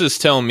 sources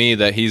tell me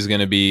that he's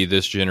going to be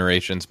this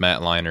generation's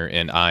Matt Leinart,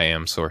 and I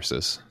am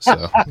sources.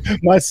 So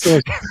my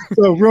source.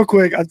 So real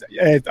quick, I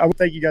want to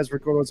thank you guys for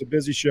going. It's a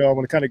busy show. I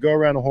want to kind of go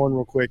around the horn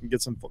real quick and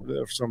get some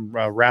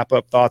wrap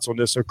up thoughts on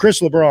this. So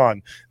Chris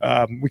LeBron,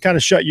 we kind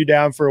of shut you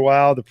down for a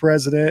while. The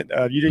president,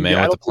 you didn't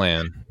man with the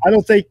plan. I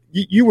don't think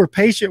you were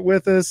patient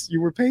with us. You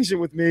were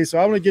patient with me. So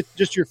I want to get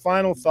just your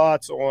final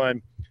thoughts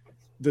on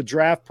the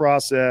draft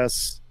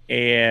process.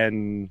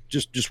 And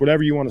just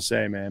whatever you want to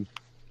say, man.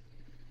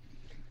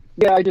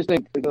 Yeah, I just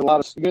think there's you're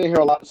going to hear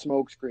a lot of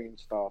smoke screen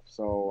stuff.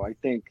 So I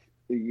think,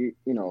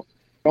 don't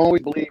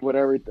always believe what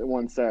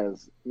everyone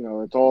says.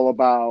 It's all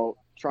about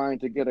trying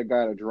to get a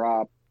guy to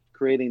drop,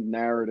 creating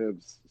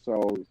narratives.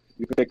 So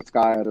you can pick this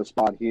guy at a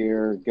spot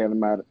here, get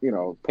him at,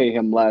 pay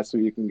him less so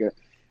you can get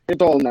 –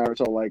 it's all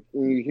narrative. So,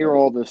 when you hear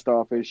all this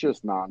stuff, it's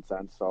just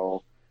nonsense.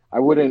 So I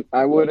wouldn't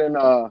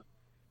go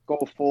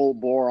full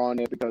bore on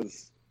it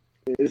because –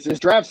 it's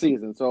just draft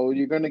season, so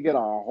you're going to get a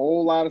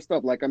whole lot of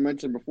stuff. Like I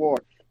mentioned before,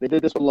 they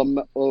did this with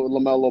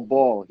LaMelo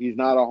Ball. He's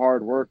not a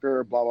hard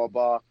worker, blah, blah,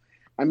 blah.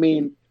 I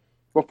mean,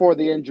 before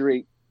the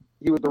injury,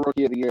 he was the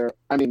rookie of the year.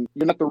 I mean,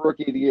 you're not the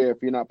rookie of the year if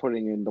you're not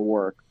putting in the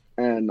work.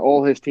 And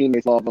all his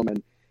teammates love him.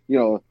 And,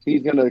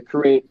 he's going to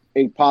create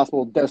a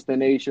possible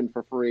destination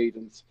for free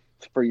agents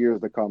for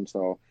years to come.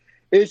 So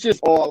it's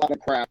just all a lot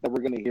of crap that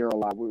we're going to hear a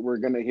lot. We're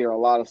going to hear a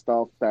lot of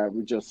stuff that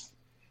we just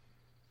 –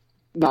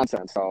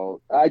 nonsense. So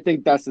I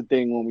think that's the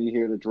thing when we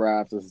hear the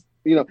drafts is,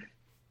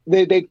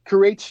 they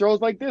create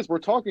shows like this. We're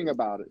talking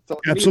about it. So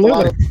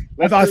absolutely.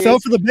 I fell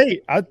for the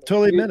bait. I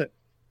totally admit it.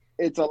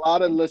 It's a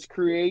lot of let's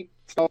create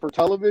stuff for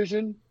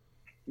television,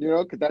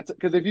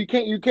 because if you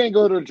can't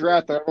go to the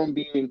draft everyone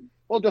being,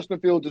 well, Justin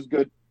Fields is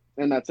good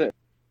and that's it.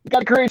 You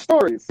got to create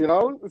stories,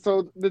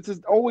 So this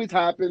always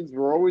happens.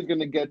 We're always going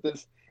to get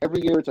this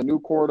every year. It's a new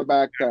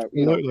quarterback that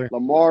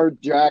Lamar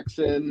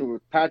Jackson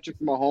with Patrick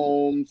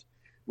Mahomes.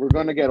 We're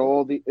going to get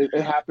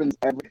it happens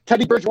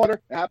Teddy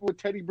Bridgewater. It happened with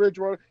Teddy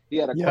Bridgewater. He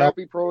had a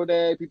crappy pro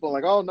day. People are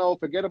like, oh, no,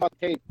 forget about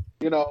the tape.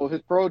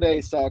 His pro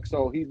day sucks,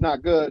 so he's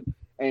not good.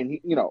 And,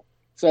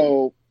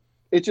 so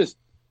it's just,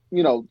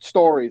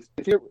 stories.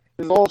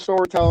 It's all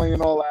storytelling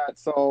and all that.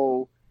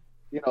 So,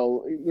 they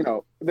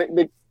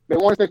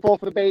want to fall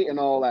for the bait and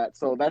all that.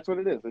 So that's what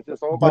it is. It's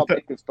just all about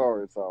making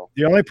stories. So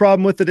the only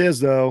problem with it is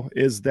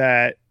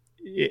that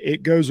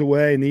it goes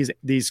away and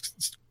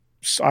these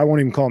I won't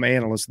even call them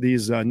analysts.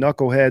 These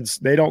knuckleheads,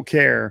 they don't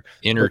care.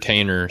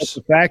 Entertainers.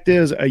 But the fact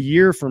is, a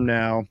year from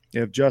now,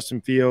 if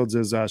Justin Fields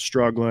is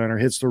struggling or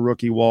hits the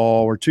rookie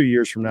wall, or 2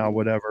 years from now,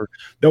 whatever,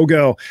 they'll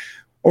go,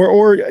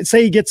 or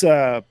say he gets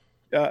a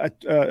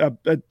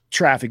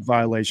traffic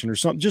violation or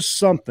something, just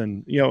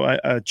something,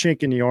 a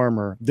chink in the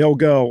armor. They'll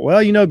go,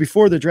 well,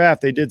 before the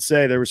draft, they did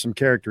say there were some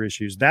character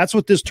issues. That's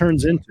what this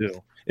turns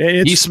into.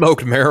 He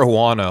smoked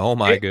marijuana. Oh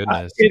my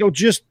goodness!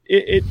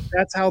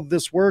 That's how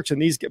this works.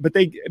 And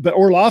but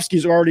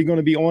Orlovsky's already going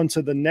to be on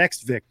to the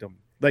next victim.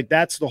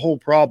 That's the whole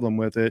problem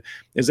with it,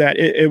 is that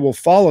it will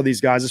follow these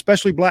guys,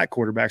 especially black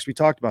quarterbacks. We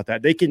talked about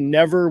that. They can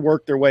never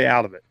work their way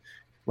out of it.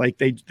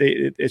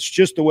 It's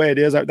just the way it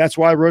is. That's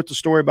why I wrote the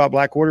story about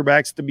black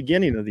quarterbacks at the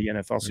beginning of the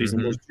NFL season.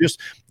 Mm-hmm.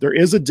 There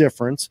is a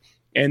difference.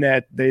 And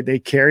that they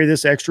carry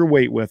this extra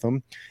weight with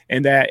them,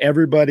 and that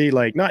everybody,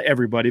 not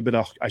everybody, but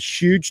a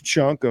huge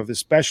chunk of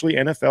especially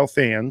NFL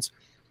fans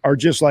are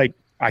just like,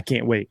 I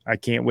can't wait. I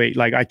can't wait.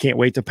 I can't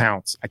wait to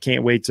pounce. I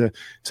can't wait to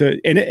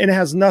and it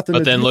has nothing.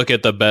 But then look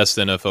at the best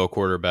NFL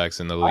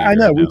quarterbacks in the league. I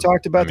know we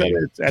talked about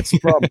that. That's the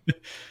problem.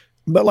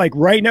 But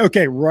right now,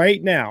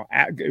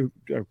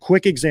 a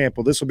quick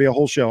example. This will be a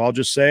whole show. I'll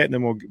just say it and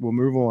then we'll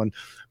move on.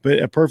 But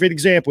a perfect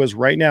example is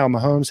right now,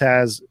 Mahomes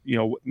has,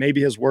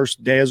 maybe his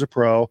worst day as a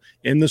pro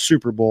in the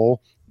Super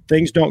Bowl.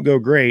 things don't go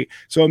great.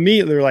 So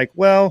immediately they're like,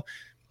 well,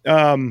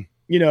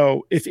 you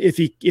know, if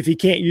he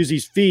can't use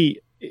his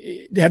feet,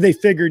 have they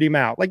figured him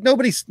out? Like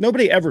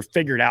nobody ever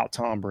figured out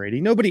Tom Brady.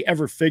 Nobody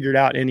ever figured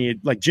out any,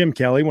 like Jim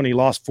Kelly when he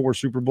lost 4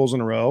 Super Bowls in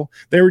a row.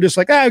 They were just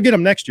like, I'll get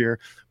him next year.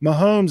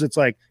 Mahomes, it's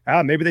like,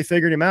 maybe they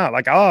figured him out.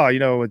 Like, you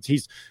know,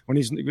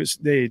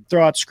 they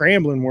throw out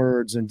scrambling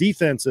words and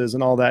defenses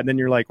and all that. And then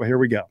you're like, well, here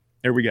we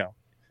go.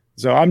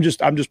 So I'm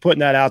just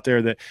putting that out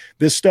there that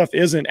this stuff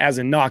isn't as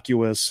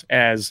innocuous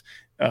as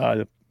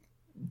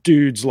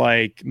dudes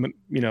like,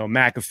 you know,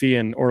 McAfee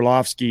and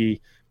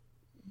Orlovsky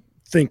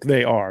think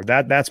they are.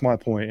 That's my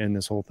point in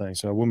this whole thing.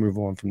 So we'll move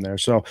on from there.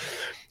 So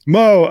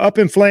Mo, Up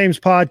in Flames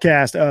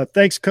podcast.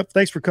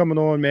 Thanks for coming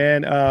on,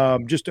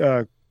 man. Just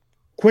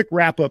quick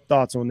wrap up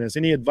thoughts on this.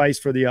 Any advice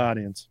for the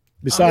audience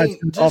besides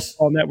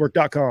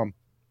offtheballnetwork.com?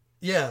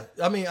 Yeah.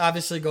 I mean,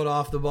 obviously go to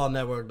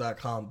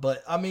offtheballnetwork.com,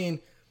 but I mean,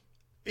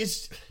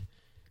 it's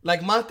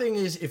like, my thing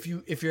is, if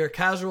you're a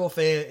casual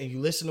fan and you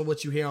listen to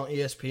what you hear on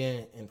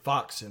ESPN and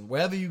Fox and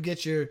wherever you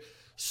get your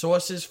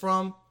sources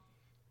from,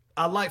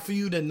 I'd like for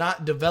you to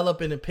not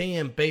develop an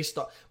opinion based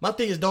off. My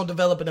thing is, don't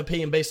develop an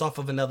opinion based off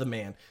of another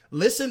man.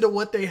 Listen to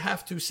what they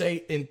have to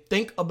say and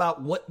think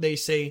about what they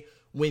say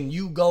when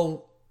you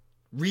go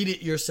read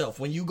it yourself,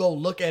 when you go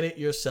look at it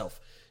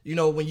yourself. You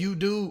know, when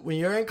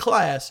you're in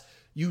class,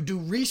 you do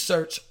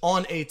research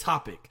on a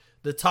topic.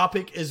 The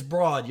topic is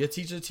broad. Your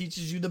teacher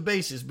teaches you the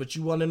basis, but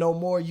you want to know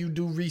more, you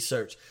do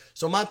research.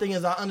 So my thing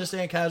is, I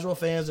understand casual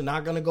fans are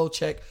not going to go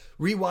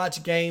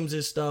rewatch games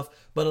and stuff,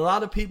 but a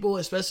lot of people,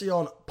 especially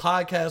on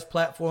podcast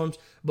platforms,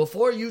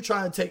 before you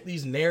try and take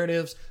these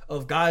narratives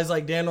of guys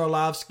like Dan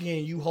Orlovsky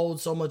and you hold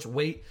so much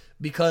weight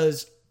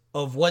because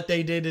of what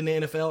they did in the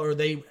NFL, or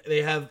they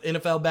have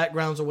NFL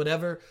backgrounds or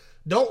whatever,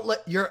 don't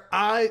let your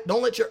eyes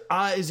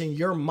and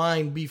your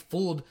mind be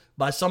fooled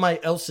by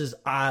somebody else's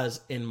eyes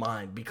and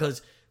mind.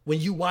 Because when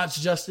you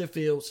watch Justin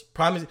Fields,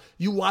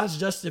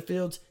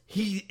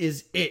 he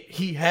is it.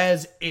 He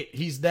has it.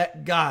 He's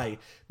that guy.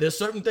 There's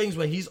certain things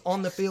when he's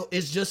on the field,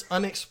 it's just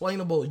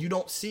unexplainable. You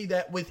don't see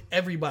that with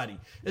everybody.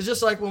 It's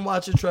just like when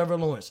watching Trevor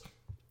Lawrence.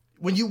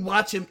 When you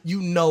watch him,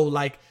 you know,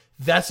 like,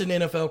 that's an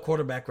NFL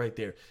quarterback right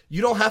there.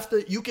 You don't have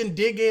to, you can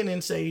dig in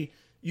and say,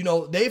 you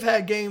know, they've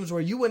had games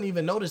where you wouldn't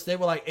even notice they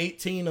were like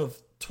 18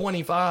 of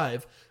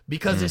 25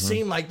 because it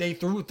seemed like they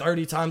threw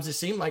 30 times. It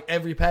seemed like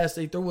every pass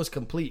they threw was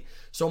complete.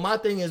 So my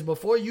thing is,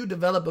 before you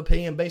develop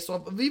opinion based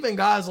off of even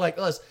guys like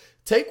us,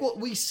 take what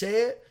we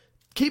said,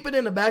 keep it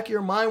in the back of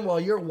your mind while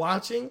you're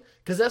watching,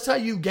 because that's how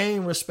you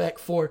gain respect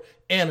for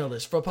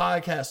analysts, for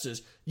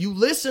podcasters. You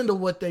listen to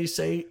what they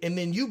say, and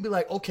then you be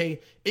like, okay,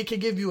 it can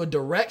give you a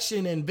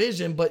direction and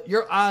vision, but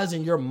your eyes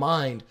and your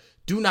mind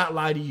do not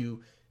lie to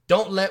you.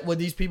 Don't let what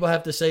these people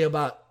have to say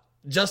about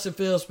Justin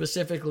Fields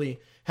specifically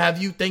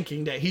have you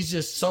thinking that he's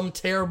just some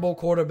terrible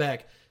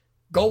quarterback.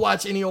 Go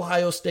watch any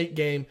Ohio State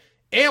game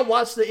and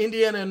watch the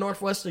Indiana and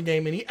Northwestern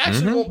game, and he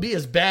actually won't be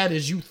as bad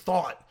as you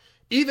thought.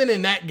 Even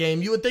in that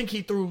game, you would think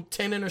he threw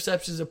 10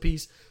 interceptions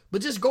apiece.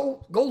 But just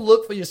go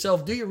look for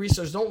yourself. Do your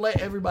research. Don't let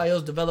everybody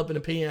else develop an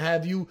opinion.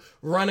 Have you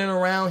running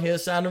around here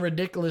sounding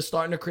ridiculous,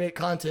 starting to create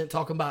content,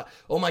 talking about,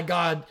 oh my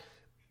God,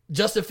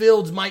 Justin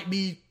Fields might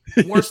be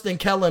worse than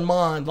Kellen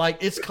Mond.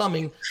 Like, it's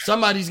coming.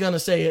 Somebody's going to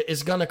say it.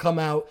 It's going to come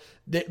out.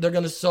 They're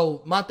going to.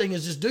 So my thing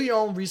is, just do your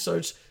own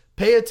research.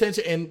 Pay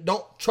attention and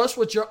don't trust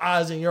what your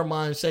eyes and your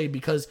mind say,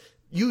 because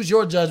use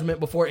your judgment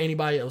before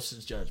anybody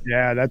else's judgment.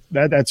 Yeah,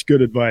 that's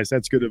good advice.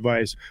 That's good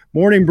advice.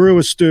 Morning Brew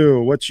with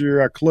Stu. What's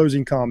your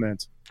closing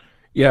comments?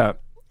 Yeah,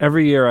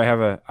 every year I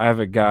have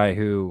a guy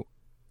who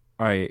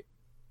I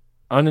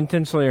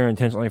unintentionally or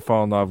intentionally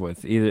fall in love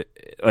with, either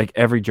like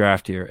every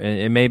draft year, and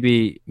it may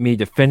be me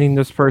defending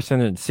this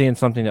person and seeing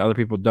something that other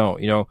people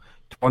don't. You know,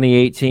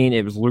 2018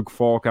 it was Luke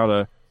Falk out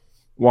of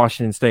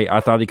Washington State.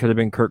 I thought he could have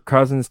been Kirk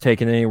Cousins,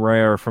 taken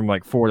anywhere from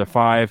like 4 to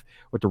 5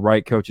 with the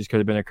right coaches. Could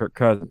have been a Kirk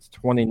Cousins.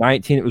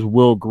 2019 it was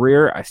Will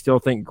Grier. I still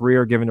think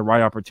Grier, given the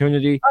right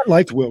opportunity, I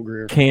liked Will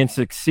Grier, can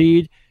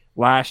succeed.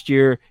 Last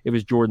year it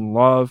was Jordan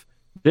Love.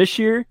 This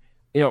year,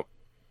 you know,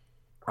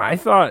 I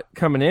thought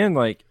coming in,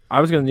 like,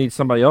 I was going to need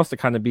somebody else to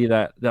kind of be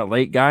that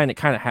late guy, and it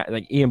kind of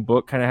like Ian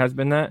Book kind of has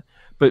been that.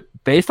 But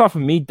based off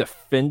of me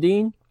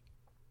defending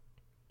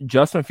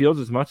Justin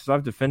Fields as much as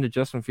I've defended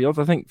Justin Fields,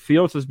 I think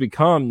Fields has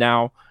become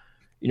now,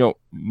 you know,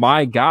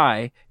 my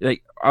guy.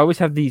 Like, I always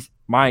have these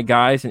my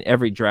guys in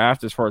every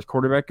draft as far as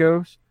quarterback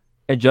goes,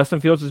 and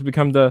Justin Fields has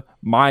become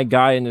my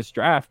guy in this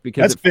draft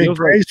because that's big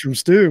praise from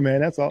Stu,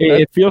 man. That's all.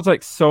 It feels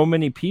like so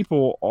many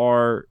people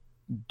are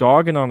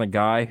dogging on a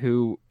guy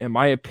who, in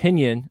my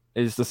opinion,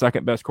 is the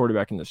second best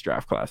quarterback in this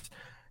draft class.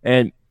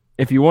 And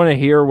if you want to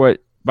hear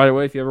by the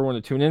way, if you ever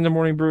want to tune in to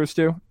Morning Brew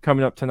Stu,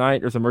 coming up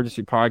tonight, there's an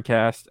emergency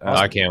podcast.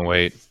 I can't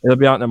wait. It'll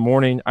be out in the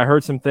morning. I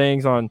heard some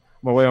things on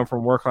my way home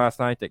from work last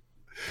night that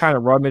kind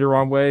of rubbed me the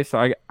wrong way.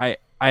 So I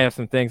have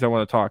some things I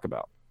want to talk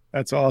about.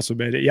 That's awesome,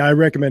 man. Yeah, I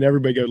recommend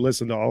everybody go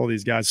listen to all of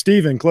these guys.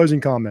 Steven, closing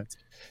comments.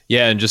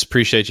 Yeah, and just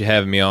appreciate you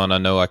having me on. I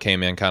know I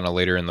came in kind of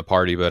later in the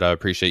party, but I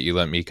appreciate you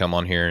letting me come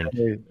on here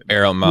and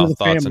air out my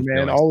thoughts and man.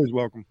 feelings. Always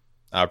welcome.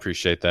 I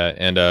appreciate that,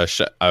 and I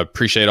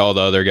appreciate all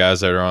the other guys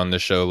that are on the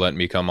show letting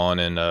me come on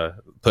and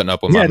putting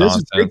up with my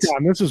nonsense. This is big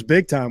time. This was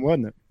big time,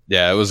 wasn't it?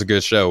 Yeah, it was a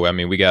good show. I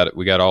mean, we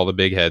got all the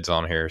big heads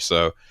on here.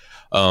 So,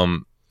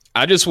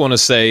 I just want to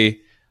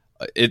say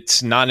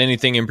it's not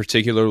anything in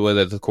particular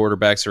whether the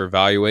quarterbacks are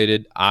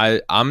evaluated.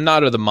 I'm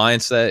not of the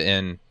mindset,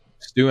 and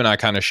Stu and I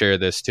kind of share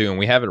this too, and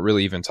we haven't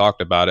really even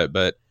talked about it,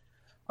 but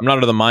I'm not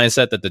of the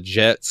mindset that the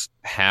Jets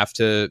have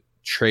to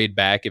trade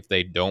back if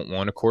they don't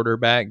want a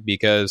quarterback,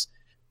 because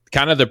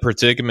kind of the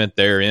predicament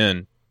they're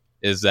in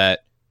is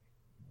that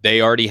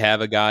they already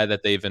have a guy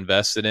that they've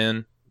invested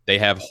in. They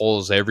have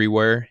holes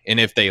everywhere. And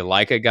if they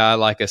like a guy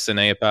like a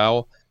Sanae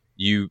Powell,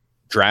 you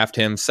draft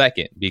him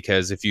second,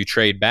 because if you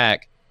trade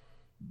back,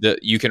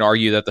 you can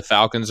argue that the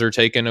Falcons are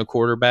taking a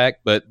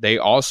quarterback, but they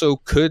also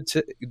could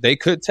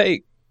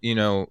take,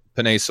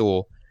 Penei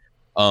Sewell.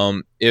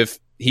 If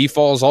he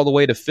falls all the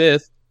way to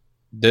fifth,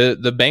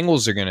 the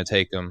Bengals are going to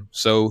take him.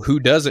 So who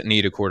doesn't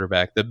need a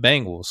quarterback? The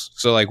Bengals.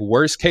 So like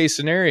worst case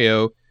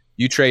scenario,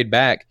 you trade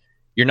back,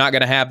 you're not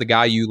going to have the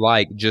guy you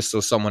like just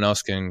so someone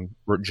else can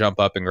jump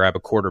up and grab a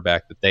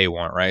quarterback that they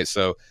want, right?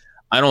 So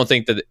I don't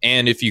think that,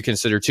 and if you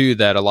consider too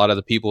that a lot of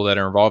the people that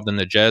are involved in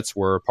the Jets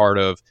were part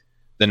of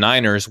the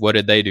Niners, what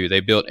did they do?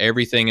 They built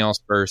everything else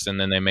first, and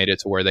then they made it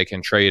to where they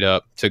can trade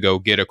up to go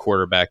get a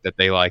quarterback that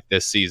they like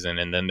this season,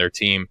 and then their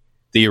team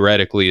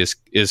theoretically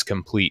is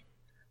complete.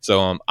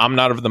 So I'm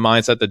not of the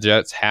mindset the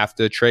Jets have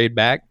to trade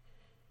back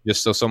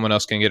just so someone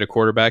else can get a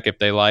quarterback. If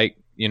they like,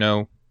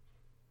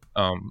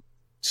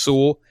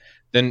 Sewell,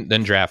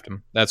 then draft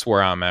him. That's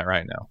where I'm at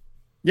right now.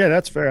 Yeah,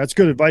 that's fair. That's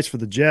good advice for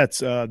the Jets.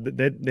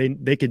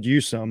 They could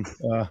use some.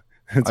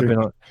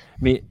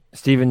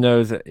 Steven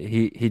knows that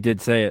he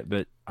did say it,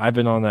 but I've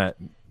been on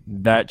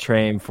that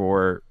train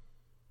for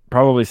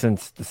probably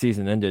since the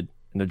season ended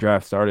and the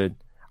draft started.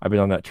 I've been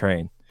on that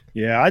train.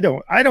 Yeah, I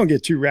don't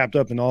get too wrapped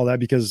up in all that,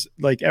 because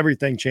like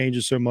everything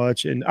changes so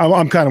much, and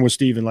I'm kind of with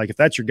Steven. Like if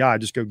that's your guy,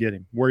 just go get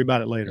him. Worry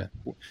about it later.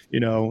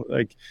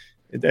 Like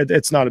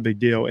it's not a big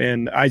deal.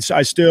 And I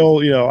still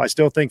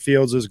think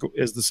Fields is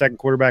the second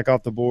quarterback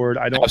off the board.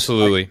 I don't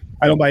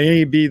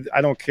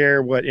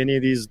care what any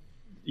of these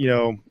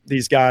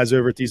these guys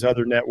over at these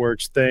other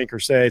networks think or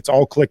say. It's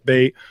all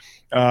clickbait.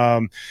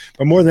 But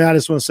more than that, I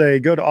just want to say,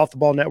 go to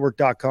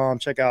offtheballnetwork.com,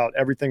 check out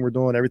everything we're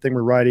doing, everything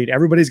we're writing.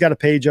 Everybody's got a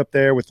page up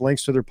there with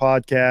links to their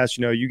podcast.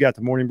 You got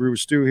the Morning Brew with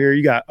Stu here.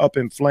 You got Up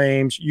in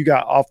Flames. You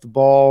got Off the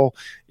Ball.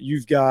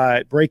 You've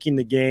got Breaking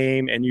the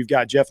Game, and you've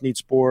got Jeff Needs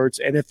Sports.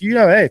 And if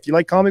if you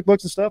like comic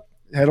books and stuff,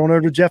 head on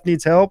over to Jeff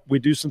Needs Help. We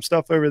do some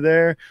stuff over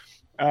there.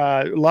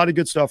 A lot of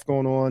good stuff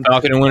going on.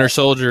 Falcon and Winter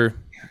Soldier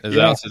is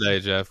out today,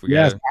 Jeff.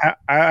 I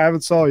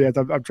haven't saw it yet.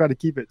 I'm trying to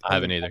keep it. I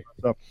haven't either.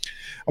 So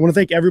I want to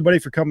thank everybody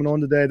for coming on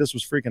today. This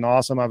was freaking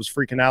awesome. I was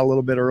freaking out a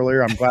little bit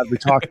earlier. I'm glad we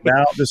talked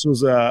about this.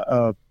 Was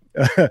a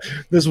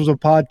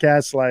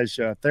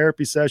podcast /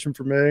 therapy session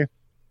for me.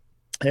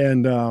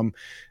 And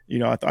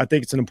I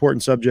think it's an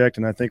important subject,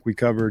 and I think we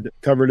covered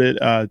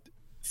it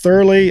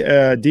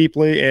thoroughly,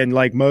 deeply. And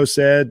like Mo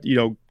said,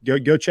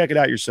 go check it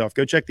out yourself.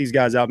 Go check these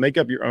guys out. Make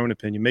up your own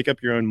opinion. Make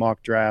up your own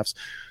mock drafts.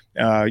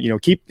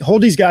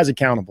 Hold these guys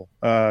accountable.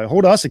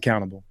 Hold us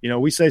accountable.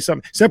 We say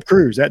something, except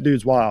Cruz. That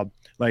dude's wild.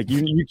 Like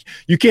you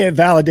can't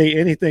validate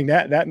anything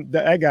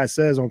that guy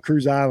says on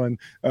Cruise Island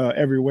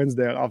every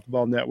Wednesday on Off the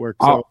Ball Network.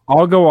 So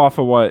I'll go off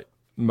of what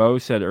Mo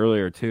said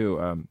earlier too.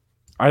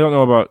 I don't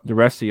know about the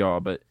rest of y'all,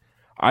 but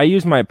I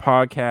use my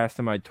podcast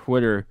and my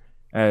Twitter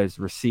as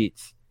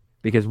receipts,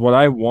 because what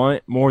I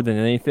want more than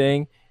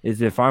anything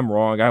is, if I'm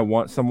wrong, I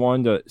want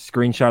someone to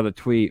screenshot a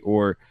tweet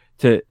or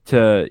to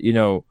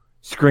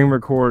screen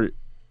record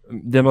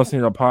them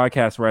listening to a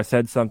podcast where I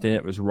said something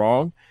that was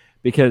wrong,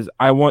 because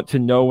I want to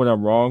know when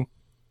I'm wrong.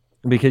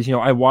 Because,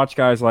 I watch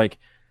guys like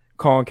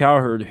Colin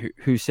Cowherd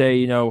who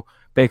say,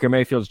 Baker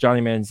Mayfield's Johnny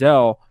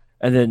Manziel,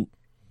 and then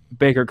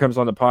Baker comes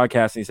on the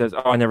podcast and he says,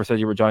 I never said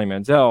you were Johnny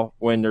Manziel,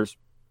 when there's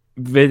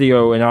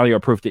video and audio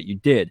proof that you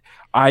did.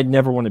 I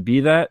never want to be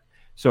that.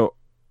 So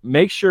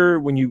make sure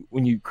when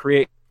you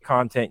create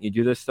content, you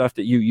do this stuff,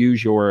 that you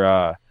use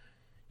your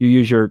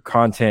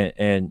content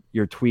and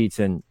your tweets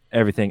and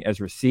everything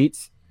as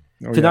receipts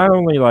not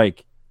only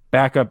like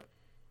back up.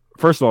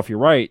 First of all, if you're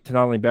right, to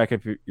not only back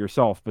up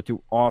yourself, but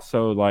to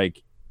also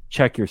like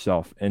check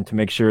yourself and to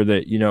make sure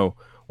that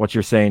what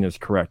you're saying is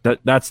correct.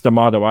 That's the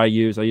motto I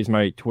use. I use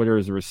my Twitter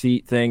as a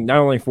receipt thing, not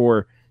only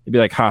for to be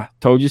like, "Ha,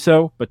 told you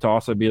so," but to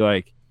also be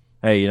like,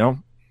 "Hey, I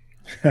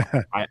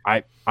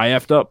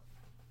effed up."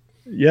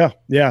 Yeah,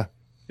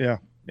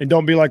 and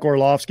don't be like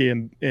Orlovsky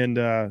and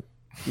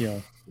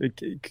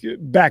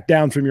back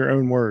down from your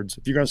own words.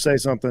 If you're going to say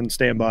something,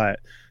 stand by it.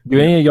 Do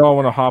any of y'all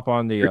want to hop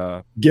on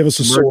the give us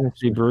a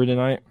emergency brew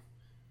tonight?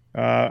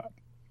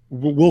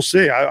 We'll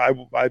see. I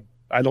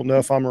don't know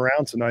if I'm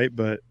around tonight,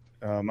 but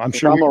I'm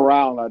sure. If I'm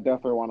around, I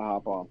definitely want to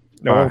hop on.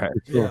 No, all right.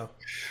 Cool. Yeah.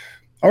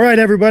 All right,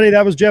 everybody.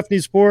 That was Jeff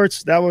Needs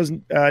Sports. That was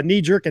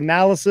Knee Jerk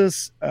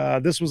Analysis.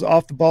 This was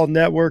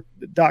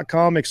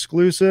offtheballnetwork.com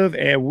exclusive,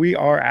 and we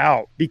are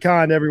out. Be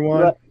kind,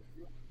 everyone.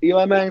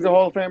 Eli Manning's a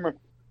Hall of Famer.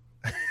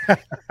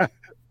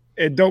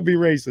 And don't be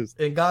racist.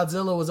 And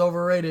Godzilla was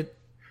overrated.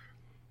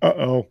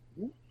 Uh-oh.